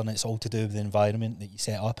I'm gathering, it's all to do with the environment that you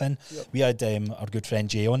set up in. Yep. We had our good friend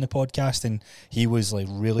Jay on the podcast, and he was like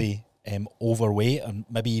really overweight, or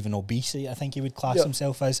maybe even obese, I think he would class Yep.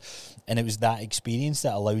 himself as. And it was that experience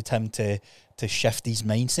that allowed him to shift his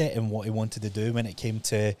mindset and what he wanted to do when it came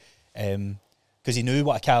to because he knew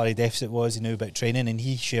what a calorie deficit was, he knew about training, and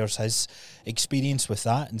he shares his experience with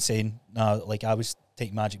that and saying, no, like I was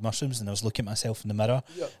taking magic mushrooms and I was looking at myself in the mirror,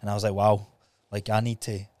 Yep. and I was like, wow, like I need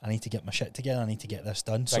to get my shit together, I need to get this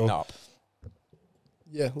done. Bring that So up.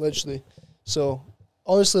 Yeah, literally. So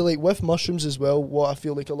honestly, like with mushrooms as well, what I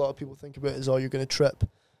feel like a lot of people think about is, oh, you're going to trip,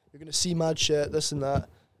 you're going to see mad shit, this and that.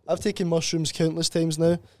 I've taken mushrooms countless times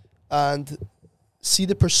now, and see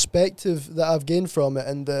the perspective that I've gained from it,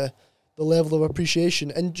 and the level of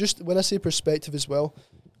appreciation. And just when I say perspective as well,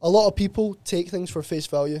 a lot of people take things for face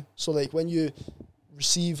value. So like when you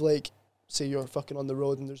receive, like, say you're fucking on the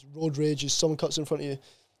road and there's road rage, someone cuts in front of you,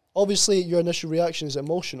 obviously your initial reaction is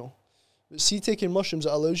emotional. But see, taking mushrooms,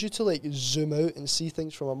 it allows you to like zoom out and see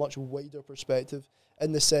things from a much wider perspective,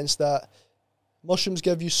 in the sense that mushrooms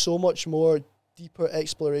give you so much more deeper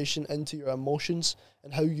exploration into your emotions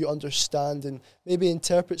and how you understand and maybe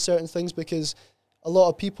interpret certain things, because a lot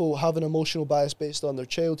of people have an emotional bias based on their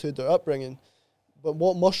childhood, their upbringing. But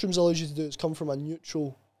what mushrooms allows you to do is come from a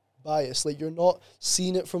neutral bias. Like, you're not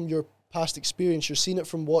seeing it from your past experience, you're seeing it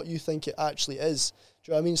from what you think it actually is.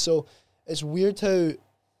 Do you know what I mean? So it's weird how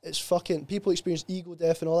it's fucking, people experience ego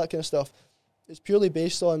death and all that kind of stuff. It's purely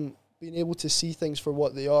based on being able to see things for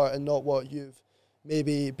what they are and not what you've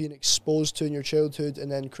maybe been exposed to in your childhood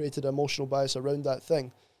and then created an emotional bias around that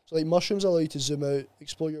thing. So like, mushrooms allow you to zoom out,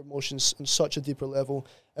 explore your emotions on such a deeper level.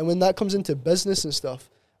 And when that comes into business and stuff,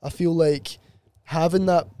 I feel like having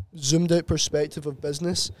that zoomed out perspective of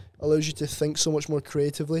business allows you to think so much more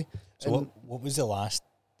creatively. So when's the last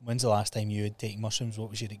time you had taken mushrooms? What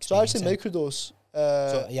was your experience? So I actually microdose.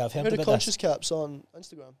 I've heard of conscious caps on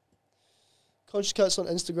Instagram. Conscious caps on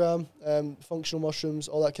Instagram, functional mushrooms,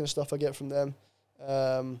 all that kind of stuff I get from them.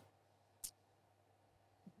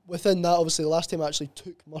 Within that, obviously, the last time I actually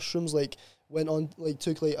took mushrooms, like, went on, like,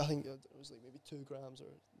 took, like, I think it was, like, maybe 2 grams or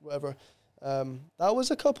whatever. That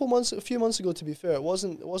was a few months ago, to be fair. It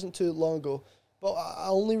wasn't too long ago. But I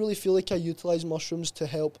only really feel like I utilise mushrooms to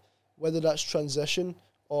help, whether that's transition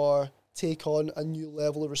or take on a new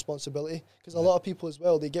level of responsibility. Because a lot of people as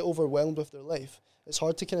well, they get overwhelmed with their life. It's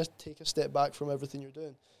hard to kind of take a step back from everything you're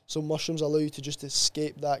doing. So mushrooms allow you to just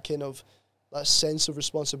escape that kind of, that sense of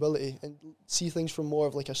responsibility and see things from more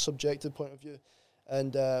of like a subjective point of view.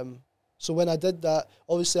 And so when I did that,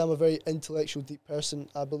 obviously I'm a very intellectual, deep person,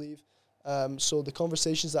 I believe. So the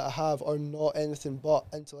conversations that I have are not anything but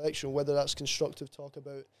intellectual, whether that's constructive talk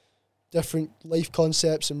about different life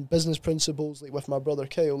concepts and business principles, like with my brother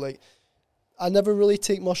Kyle. Like, I never really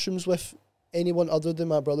take mushrooms with anyone other than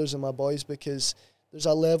my brothers and my boys, because there's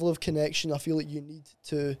a level of connection I feel like you need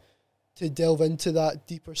to delve into that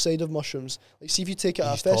deeper side of mushrooms. Like, see if you take it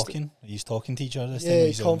at a festival. Are you talking to each other this time?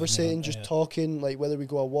 Yeah, conversating, just talking, like whether we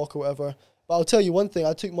go a walk or whatever. But I'll tell you one thing,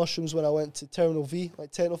 I took mushrooms when I went to Terminal V,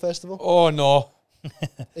 like Techno Festival. Oh, no.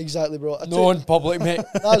 Exactly, bro. No in public, mate.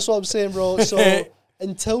 That's what I'm saying, bro. So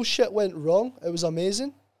until shit went wrong, it was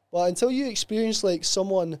amazing. But until you experience, like,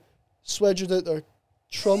 someone swedgered out their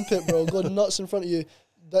trumpet, bro, going nuts in front of you,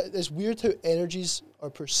 it's weird how energies are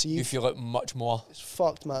perceived. You feel it much more. It's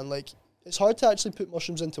fucked, man. Like, it's hard to actually put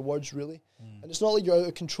mushrooms into words, really. And it's not like you're out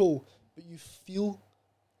of control, but you feel,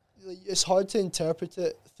 like, it's hard to interpret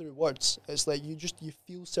it through words. It's like you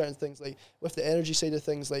feel certain things. Like, with the energy side of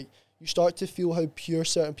things, like, you start to feel how pure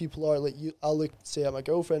certain people are. Like, I'll look, say, at my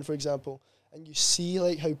girlfriend, for example, and you see,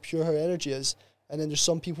 like, how pure her energy is. And then there's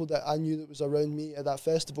some people that I knew that was around me at that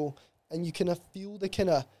festival, and you kind of feel the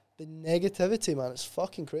negativity, man. It's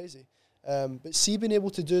fucking crazy. But see, being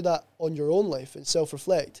able to do that on your own life and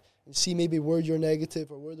self-reflect and see maybe where you're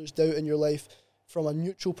negative or where there's doubt in your life from a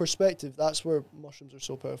neutral perspective, that's where mushrooms are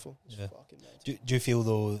so powerful. It's fucking nice. Do you feel,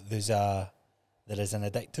 though, there is an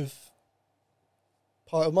addictive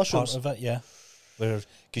part of mushrooms? Part of it, yeah.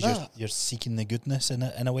 Because you're seeking the goodness in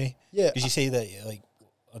it, in a way. Yeah. Because you say that, like,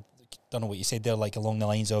 I don't know what you said there, like, along the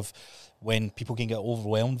lines of when people can get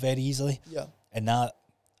overwhelmed very easily. Yeah. And that,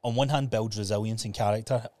 on one hand, builds resilience and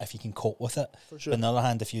character if you can cope with it. For sure. But on the other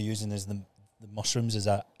hand, if you're using the mushrooms as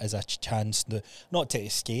a chance to, not to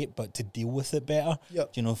escape, but to deal with it better,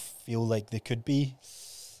 yep. do you feel like they could be?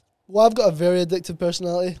 Well, I've got a very addictive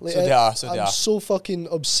personality. Like, I'm so fucking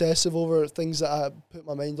obsessive over things that I put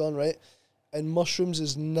my mind on, right? And mushrooms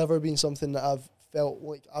has never been something that I've felt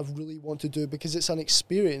like I really want to do, because it's an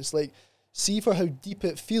experience. Like, see for how deep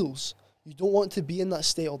it feels. You don't want to be in that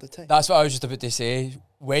state all the time. That's what I was just about to say.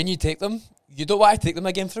 When you take them, you don't want to take them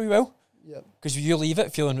again for a while. Yeah. Because you leave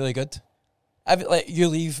it feeling really good. Like, you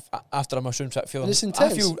leave after a mushroom trip feeling... And it's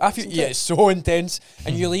intense. I feel, yeah, it's so intense.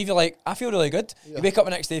 And you leave, you're like, I feel really good. Yeah. You wake up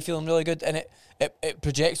the next day feeling really good, and it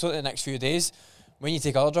projects onto the next few days. When you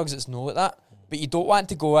take other drugs, it's not like that. But you don't want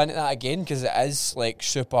to go into that again, because it is, like,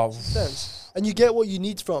 super... intense. And you get what you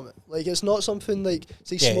need from it. Like, it's not something like,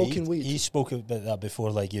 say, smoking weed. You spoke about that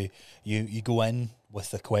before. Like, you go in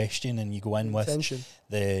with the question, and you go in with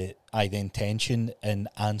the intention and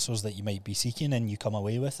answers that you might be seeking, and you come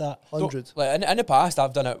away with that. 100. Like, in the past,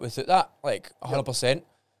 I've done it without that, like, 100%.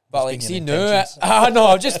 But, like, see, no,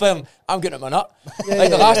 I'm just playing, I'm getting at my nut.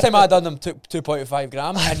 The last time I done them took 2.5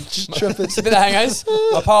 grams. And Trippets. the thing is,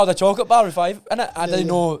 my pal had a chocolate bar with 5 in it. I didn't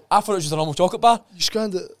know, I thought it was just a normal chocolate bar. You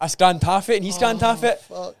scanned it. I scanned half it, and he scanned half it.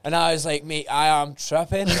 Fuck. And I was like, mate, I am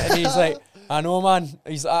tripping. And he's like, I know, man.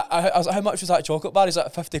 He's like, I was like, how much was that chocolate bar? He's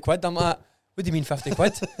like, 50 quid. I'm like, What do you mean 50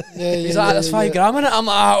 quid? He's like, that's 5 gram in it. I'm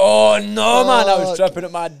like, oh no, man, I was tripping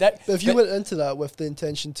at my dick. But if you went into that with the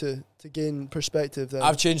intention to gain perspective, then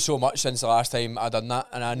I've changed so much since the last time I done that,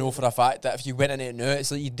 and I know for a fact that if you went into it now,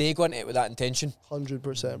 it's like you day go into it with that intention.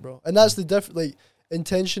 100%, bro. And that's the difference. Like,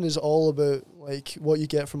 intention is all about like what you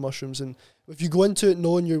get from mushrooms, and if you go into it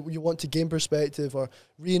knowing you want to gain perspective or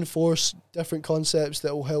reinforce different concepts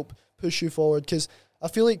that will help push you forward, because I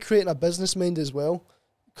feel like creating a business mind as well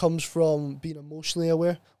comes from being emotionally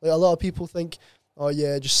aware. Like, a lot of people think, oh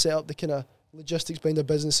yeah, just set up the kind of logistics behind a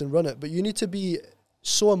business and run it, but you need to be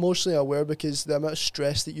so emotionally aware, because the amount of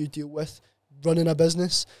stress that you deal with running a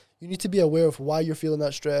business, you need to be aware of why you're feeling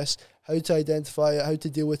that stress, how to identify it, how to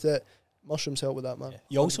deal with it. Mushrooms help with that, man. Yeah.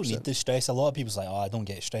 You also 100%. Need the stress. A lot of people's like, oh, I don't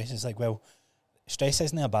get stress. It's like, well, stress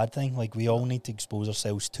isn't a bad thing. Like, we all need to expose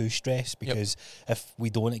ourselves to stress, because if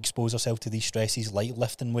we don't expose ourselves to these stresses, like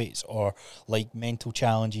lifting weights or like mental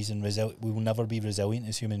challenges, and we will never be resilient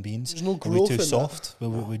as human beings. There's no growth. We're too in soft. We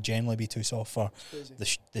would generally be too soft for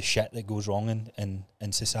the shit that goes wrong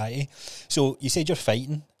in society. So you said you're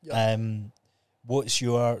fighting. Yep. What's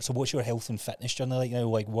your health and fitness journey like now?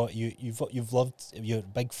 Like, what you've loved? You're a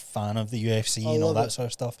big fan of the UFC and all that sort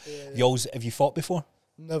of stuff. Yeah. Have you fought before?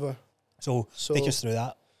 Never. So take us through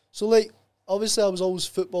that. So, like, obviously I was always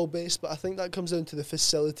football based, but I think that comes down to the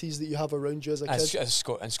facilities that you have around you as a kid. In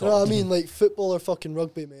Scotland. You know what I mean? Like, football or fucking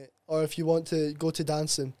rugby, mate. Or if you want to go to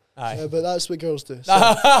dancing. But that's what girls do. So,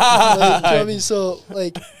 like, do you know what I mean? So,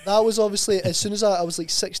 like, that was obviously, as soon as I was like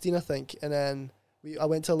 16, I think, and then I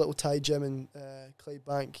went to a little Thai gym in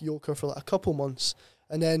Clydebank, Yoker, for like a couple months,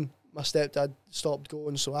 and then my stepdad stopped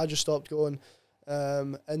going, so I just stopped going.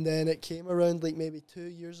 And then it came around like maybe 2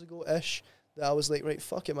 years ago-ish that I was like, right,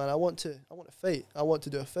 fuck it, man, I want to fight. I want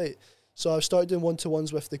to do a fight. So I started doing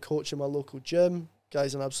one-to-ones with the coach in my local gym.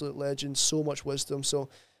 Guy's an absolute legend, so much wisdom. So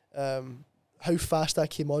how fast I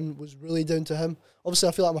came on was really down to him. Obviously,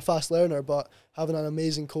 I feel like I'm a fast learner, but having an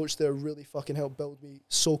amazing coach there really fucking helped build me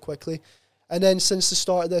so quickly. And then since the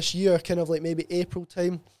start of this year, kind of like maybe April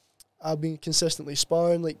time, I've been consistently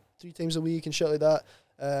sparring like 3 times a week and shit like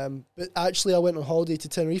that. But actually, I went on holiday to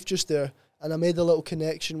Tenerife just there, and I made a little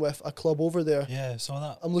connection with a club over there. Yeah, I saw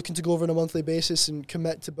that. I'm looking to go over on a monthly basis and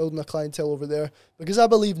commit to building a clientele over there, because I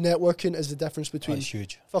believe networking is the difference between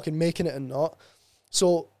huge. Fucking making it and not.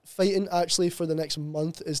 So fighting actually for the next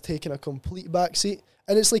month is taking a complete backseat.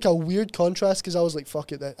 And it's like a weird contrast, because I was like,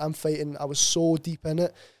 fuck it, I'm fighting. I was so deep in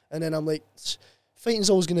it. And then I'm like, fighting's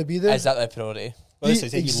always going to be there. Is that the priority? Well,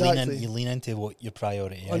 you lean into what your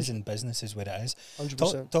priority is, and business is where it is.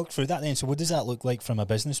 100%. Talk through that then. So what does that look like from a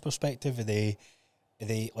business perspective? Are they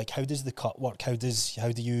like, how does the cut work? How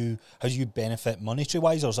do you benefit monetary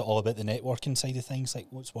wise, or is it all about the networking side of things? Like,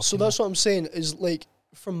 what's working? So that's what I'm saying is, like,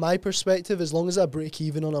 from my perspective, as long as I break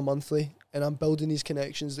even on a monthly and I'm building these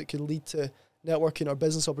connections that could lead to networking or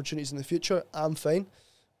business opportunities in the future, I'm fine.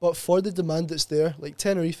 But for the demand that's there, like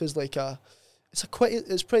Tenerife is like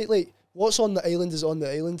it's pretty like what's on the island is on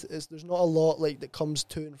the island. There's not a lot like that comes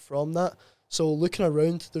to and from that. So looking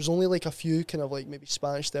around, there's only like a few kind of like maybe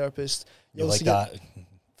Spanish therapists. You like that?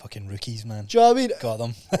 Fucking rookies, man. Do you know what I mean? Got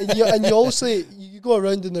them. and you also you go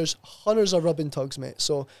around and there's hundreds of rubbing tugs, mate.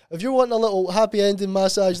 So if you're wanting a little happy ending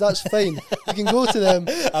massage, that's fine. You can go to them.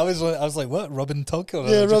 I was like, what, rubbing tug?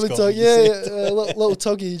 Yeah, rubbing tug. Yeah, little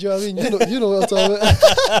tuggy. Do you know what I mean? You know what I'm talking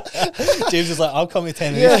about. James is like, I'll come to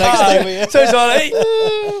Tenerife next time with you. Sounds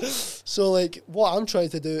alright. So like, what I'm trying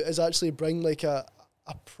to do is actually bring like a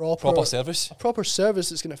proper service. A proper service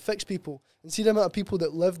that's going to fix people. And see the amount of people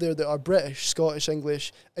that live there that are British, Scottish,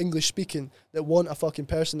 English speaking, that want a fucking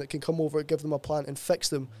person that can come over, give them a plant and fix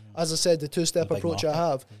them. As I said, the 2-step approach I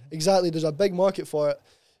have. Exactly, there's a big market for it.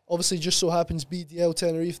 Obviously, just so happens BDL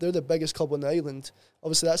Tenerife, they're the biggest club on the island.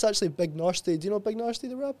 Obviously, that's actually Big Narsty. Do you know Big Narsty,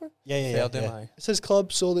 the rapper? Yeah. It's his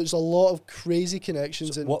club, so there's a lot of crazy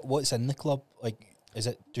connections. So what's in the club? Like, is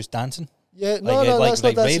it just dancing? Yeah, that's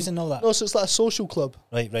not raves and all that. No, so it's like a social club.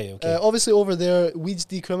 Right, okay. Obviously, over there, weed's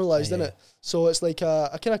decriminalised, isn't it? So it's like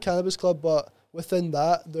a kind of cannabis club, but within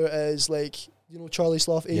that, there is like, you know, Charlie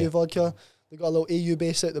Sloth, AU Vodka. They got a little AU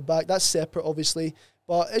base out the back. That's separate, obviously.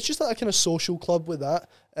 But it's just like a kind of social club with that.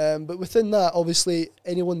 But within that, obviously,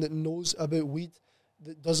 anyone that knows about weed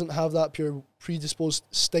that doesn't have that pure predisposed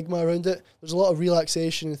stigma around it, there's a lot of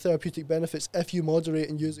relaxation and therapeutic benefits if you moderate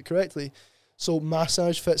and use it correctly. So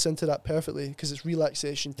massage fits into that perfectly because it's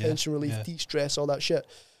relaxation, tension relief, de-stress, all that shit.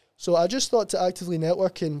 So I just thought to actively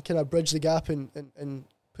network and kind of bridge the gap and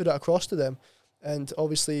put it across to them. And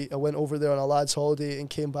obviously I went over there on a lad's holiday and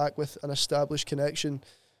came back with an established connection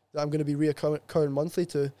that I'm going to be reoccurring monthly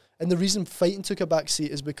to. And the reason fighting took a back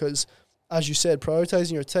seat is because as you said,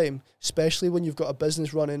 prioritising your time, especially when you've got a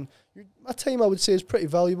business running, my time, I would say, is pretty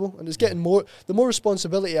valuable, and it's getting more. The more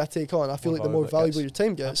responsibility I take on, I feel like the more valuable your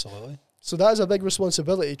time gets. Absolutely. So that is a big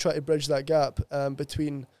responsibility, try to bridge that gap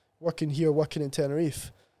between working here, working in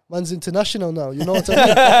Tenerife. Man's international now, you know what I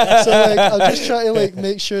mean? So like, I'm just trying to like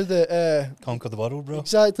make sure that conquer the world, bro.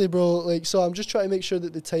 Exactly, bro. Like, so I'm just trying to make sure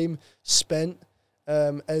that the time spent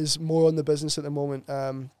is more on the business at the moment.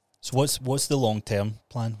 So what's the long term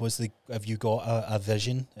plan? Have you got a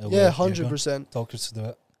vision? Yeah, 100%. Talk us through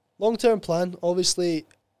it. Long term plan, obviously.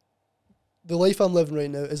 The life I'm living right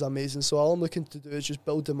now is amazing. So all I'm looking to do is just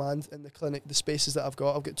build demand in the clinic, the spaces that I've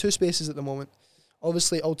got. I've got 2 spaces at the moment.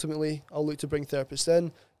 Obviously, ultimately, I'll look to bring therapists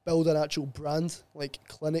in, build an actual brand, like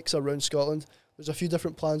clinics around Scotland. There's a few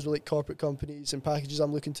different plans with like corporate companies and packages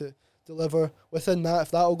I'm looking to deliver. Within that,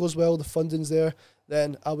 if that all goes well, the funding's there,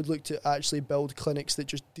 then I would look to actually build clinics that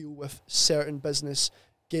just deal with certain business,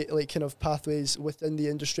 like kind of pathways within the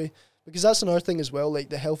industry. Because that's another thing as well, like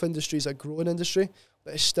the health industry is a growing industry,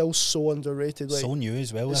 but it's still so underrated. Like, so new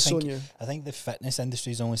as well. It's so new. I think the fitness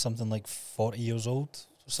industry is only something like 40 years old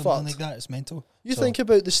or something like that. It's mental. You think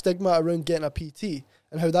about the stigma around getting a PT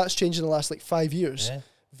and how that's changed in the last like 5 years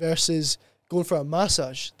versus going for a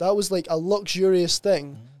massage. That was like a luxurious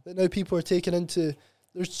thing that now people are taking into,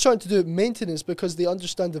 they're trying to do maintenance because they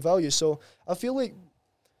understand the value. So I feel like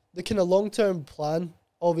the kind of long-term plan,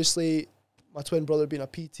 obviously my twin brother being a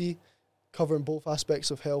PT, covering both aspects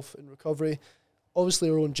of health and recovery. Obviously,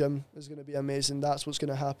 our own gym is going to be amazing. That's what's going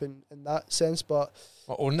to happen in that sense. But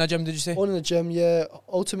owning a gym, did you say? Owning a gym, yeah.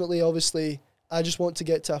 Ultimately, obviously, I just want to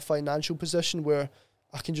get to a financial position where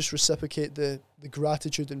I can just reciprocate the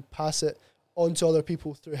gratitude and pass it on to other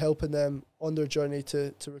people through helping them on their journey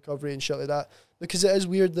to recovery and shit like that. Because it is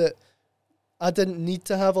weird that I didn't need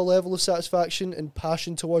to have a level of satisfaction and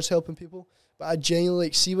passion towards helping people. But I genuinely,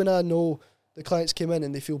 like, see when I know the clients came in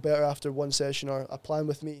and they feel better after one session or a plan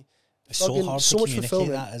with me. It's so hard to communicate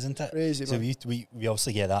that, isn't it? Crazy, so man. we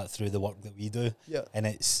obviously get that through the work that we do. Yeah. And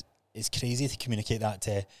it's crazy to communicate that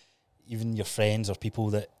to even your friends or people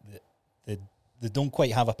that they don't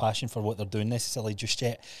quite have a passion for what they're doing necessarily just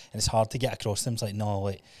yet. And it's hard to get across to them. It's like, no,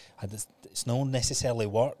 like, it's not necessarily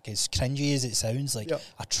work. As cringy as it sounds, like,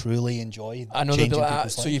 I truly enjoy I know they'll be like,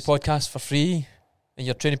 so you podcast for free and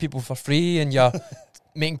you're training people for free and you're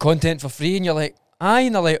making content for free, and you're like, aye,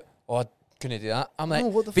 and they're like, oh, I couldn't do that. I'm like,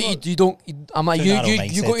 what the but fuck? you don't. I'm like, you got your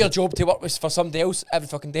mindset. job to work with for somebody else every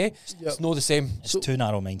fucking day. Yep. It's not the same. It's too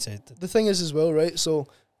narrow mindset. The thing is as well, right? So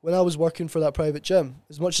when I was working for that private gym,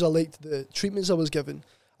 as much as I liked the treatments I was given,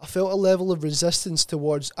 I felt a level of resistance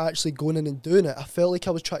towards actually going in and doing it. I felt like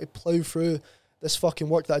I was trying to plough through this fucking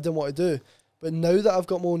work that I didn't want to do. But now that I've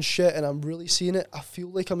got my own shit and I'm really seeing it, I feel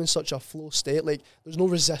like I'm in such a flow state. Like, there's no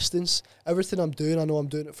resistance. Everything I'm doing, I know I'm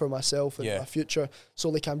doing it for myself and my future. So,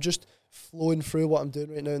 like, I'm just flowing through what I'm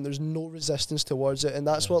doing right now and there's no resistance towards it. And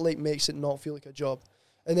that's what, like, makes it not feel like a job.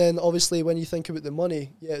 And then, obviously, when you think about the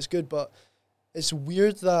money, yeah, it's good. But it's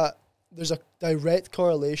weird that there's a direct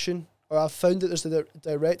correlation, or I've found that there's a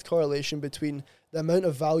direct correlation between the amount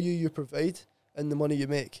of value you provide and the money you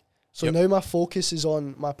make. So now my focus is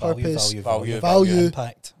on my purpose, value,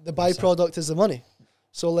 impact. The byproduct is the money.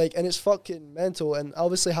 So, like, and it's fucking mental. And I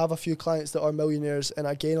obviously have a few clients that are millionaires and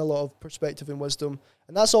I gain a lot of perspective and wisdom.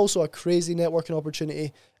 And that's also a crazy networking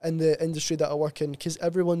opportunity in the industry that I work in, because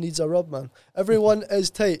everyone needs a rub, man. Everyone is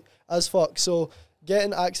tight as fuck. So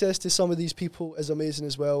getting access to some of these people is amazing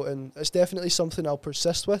as well. And it's definitely something I'll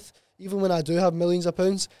persist with. Even when I do have millions of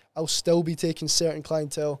pounds, I'll still be taking certain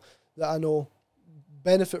clientele that I know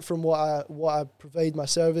benefit from what I provide, my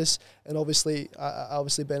service, and obviously I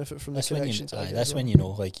obviously benefit from the connections. That's when you know,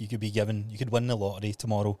 like, you could win the lottery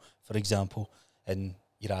tomorrow, for example, and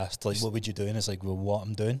you're asked, like, what would you do? And it's like, well, what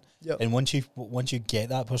I'm doing. Yep. And once you get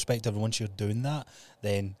that perspective, once you're doing that,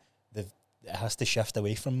 then it has to shift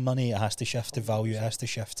away from money, it has to shift to value, it has to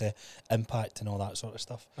shift to impact and all that sort of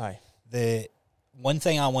stuff. Aye. The one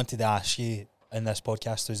thing I wanted to ask you in this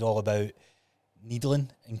podcast was all about needling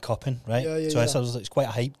and cupping, right? It's quite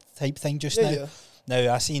a hype thing just now. Yeah.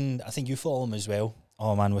 Now I think you follow him as well.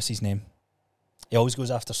 Oh man, what's his name? He always goes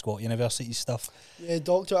after Scott University stuff. Yeah,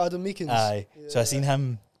 Dr. Adam Meekins. Aye. Yeah, so I seen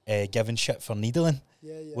him giving shit for needling.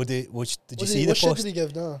 Yeah. Did you see the what shit post? did he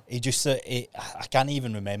give now? He just I can't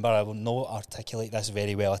even remember. I will not articulate this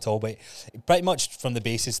very well at all, but pretty much from the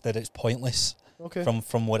basis that it's pointless. Okay.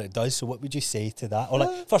 From what it does. So what would you say to that? Or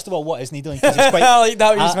like, first of all, what is needling? 'Cause it's quite, I like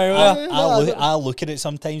that. I'll look at it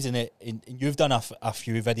sometimes, and you've done a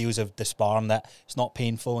few videos of disbarm that it's not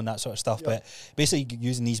painful and that sort of stuff. Yeah. But basically,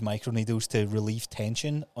 using these micro needles to relieve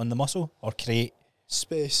tension on the muscle or create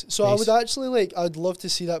Space. So I would actually I'd love to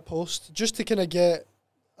see that post just to kind of get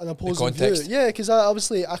an opposing view. Yeah, because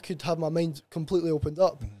obviously I could have my mind completely opened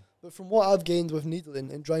up. Mm-hmm. But from what I've gained with needling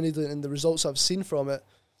and dry needling and the results I've seen from it,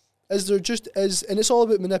 and it's all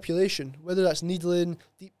about manipulation, whether that's needling,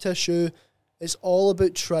 deep tissue, it's all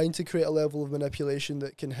about trying to create a level of manipulation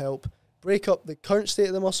that can help break up the current state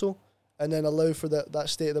of the muscle and then allow for that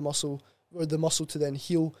state of the muscle, or the muscle to then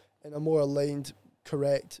heal in a more aligned,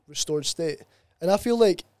 correct, restored state. And I feel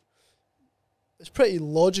like it's pretty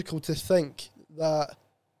logical to think that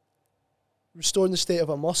restoring the state of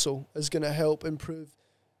a muscle is going to help improve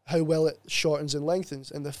how well it shortens and lengthens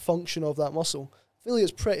and the function of that muscle. I feel like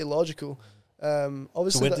it's pretty logical.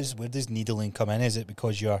 Obviously, so where does needling come in? Is it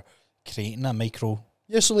because you're creating a micro?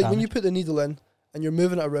 Yeah, so like when you put the needle in and you're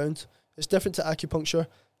moving it around, it's different to acupuncture.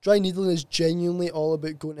 Dry needling is genuinely all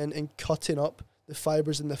about going in and cutting up the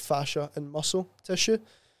fibres in the fascia and muscle tissue.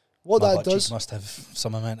 What My that does must have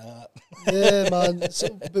some amount of that. Yeah, man.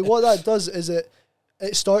 But what that does is it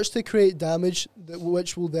starts to create damage,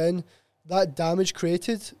 which will then, that damage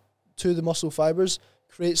created to the muscle fibres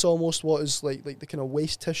creates almost what is like the kind of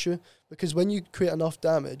waste tissue. Because when you create enough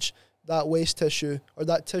damage, that waste tissue, or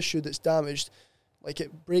that tissue that's damaged, like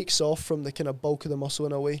it breaks off from the kind of bulk of the muscle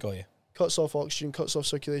in a way. Got you. Cuts off oxygen, cuts off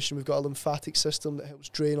circulation. We've got a lymphatic system that helps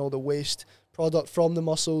drain all the waste product from the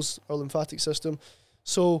muscles, our lymphatic system.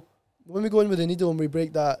 So when we go in with a needle and we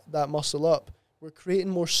break that muscle up, we're creating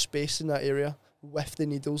more space in that area with the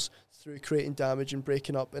needles through creating damage and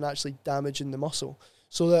breaking up and actually damaging the muscle.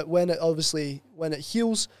 So that when it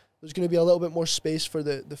heals, there's going to be a little bit more space for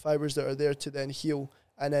the fibres that are there to then heal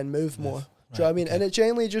and then move more. Right, do you know what I mean? Okay. And it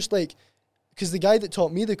generally just because the guy that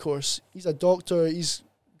taught me the course, he's a doctor, he's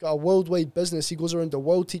got a worldwide business, he goes around the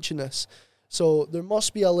world teaching this. So there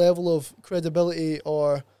must be a level of credibility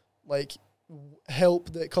or help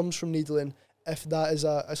that comes from needling if that is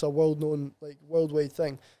a world-known, worldwide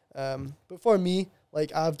thing. But for me,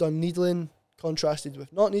 I've done needling contrasted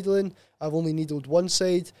with not needling. I've only needled one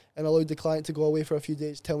side and allowed the client to go away for a few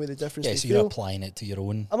days, tell me the difference they feel. You're applying it to your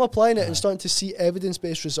own. I'm applying it and starting to see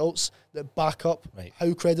evidence-based results that back up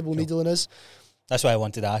how credible needling is. That's why I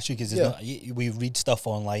wanted to ask you, because we read stuff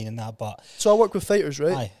online and that, but... So I work with fighters,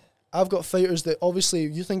 right? Aye. I've got fighters that obviously,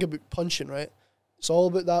 you think about punching, right? It's all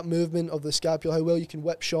about that movement of the scapula, how well you can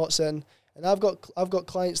whip shots in. And I've got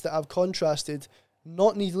clients that I've contrasted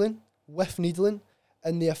not needling with needling,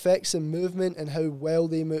 and the effects in movement and how well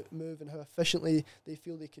they move and how efficiently they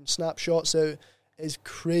feel they can snap shots out is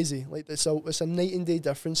crazy. It's a night and day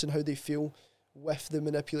difference in how they feel with the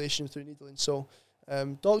manipulation through needling. So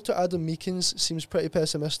Dr. Adam Meekins seems pretty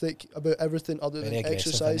pessimistic about everything other than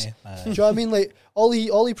exercise. Do you know what I mean?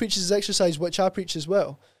 All he preaches is exercise, which I preach as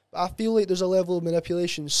well. But I feel like there's a level of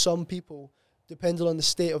manipulation some people, depending on the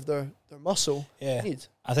state of their muscle, need.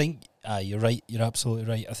 I think you're right. You're absolutely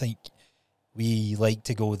right. I think we like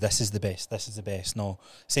to go, this is the best. No.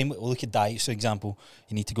 Same, look at diets, for example.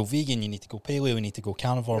 You need to go vegan, you need to go paleo, you need to go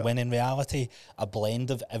carnivore, when in reality, a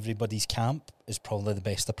blend of everybody's camp is probably the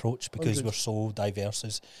best approach because we're so diverse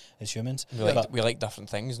as humans. We like different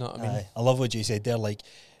things, know what I mean? I love what you said there,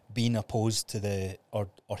 being opposed to or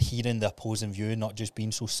hearing the opposing view, not just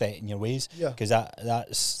being so set in your ways. Because that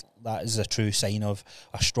is a true sign of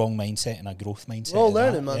a strong mindset and a growth mindset. We're all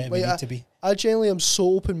learning, man. Yeah, we need to be. I genuinely am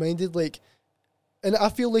so open-minded, and I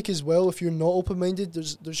feel like as well, if you're not open-minded,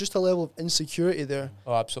 there's just a level of insecurity there.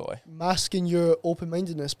 Oh, absolutely. Masking your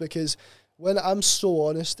open-mindedness, because when I'm so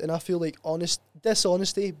honest, and I feel like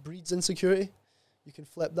dishonesty breeds insecurity. You can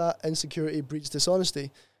flip that. Insecurity breeds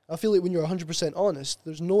dishonesty. I feel like when you're 100% honest,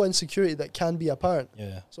 there's no insecurity that can be apparent.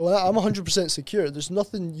 Yeah. So when I'm 100% secure, there's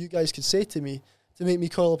nothing you guys could say to me to make me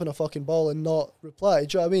curl up in a fucking ball and not reply.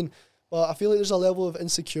 Do you know what I mean? But I feel like there's a level of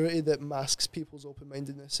insecurity that masks people's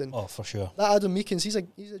open-mindedness. And for sure. That Adam Meekins, he's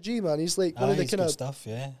a G, man. He's one of the kind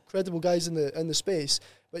of credible guys in the space.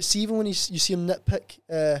 But see, even when you see him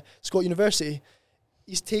nitpick Scott University,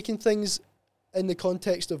 he's taking things in the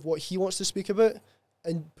context of what he wants to speak about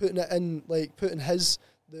and putting it in, putting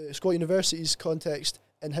the Scott University's context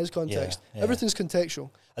in his context. Yeah. Everything's contextual.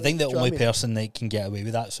 I think the only person that can get away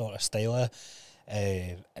with that sort of style of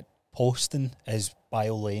posting is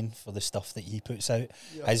Bio Lane for the stuff that he puts out.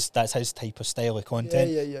 Yeah. That's his type of style of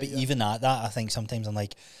content. But even at that, I think sometimes I'm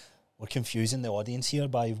we're confusing the audience here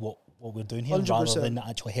by what we're doing here 100%. Rather than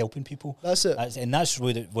actually helping people. That's it. That's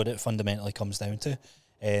what it fundamentally comes down to.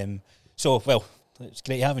 So, It's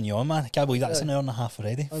great having you on, man. I can't believe that's an hour and a half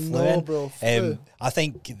already. I know, bro. I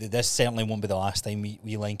think this certainly won't be the last time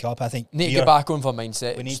we link up. I think need to get back on for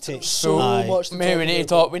mindset. We need to so much. To we need to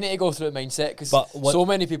talk. We need to go through the mindset because so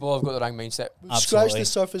many people have got the wrong mindset. We've scratched the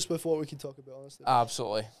surface with what we can talk about, honestly.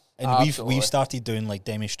 Absolutely. And we've started doing like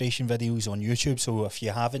demonstration videos on YouTube. So if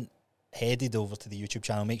you haven't headed over to the YouTube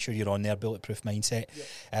channel, make sure you're on there. Bulletproof Mindset.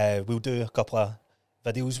 Yep. We'll do a couple of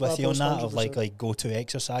videos with you on that 100%. Of like go-to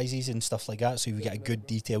exercises and stuff like that, so you get a good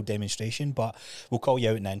detailed demonstration. But we'll call you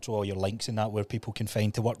out in the intro, all your links and that, where people can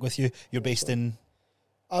find to work with you. You're based in...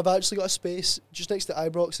 I've actually got a space just next to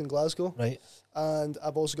Ibrox in Glasgow. Right. And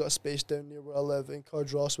I've also got a space down near where I live in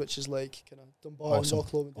Cardross, which is like kind of Dunbar and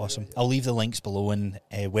Knocklow. Awesome. I'll leave the links below and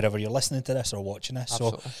wherever you're listening to this or watching this.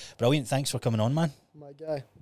 Absolutely. So brilliant. Thanks for coming on, man. My guy.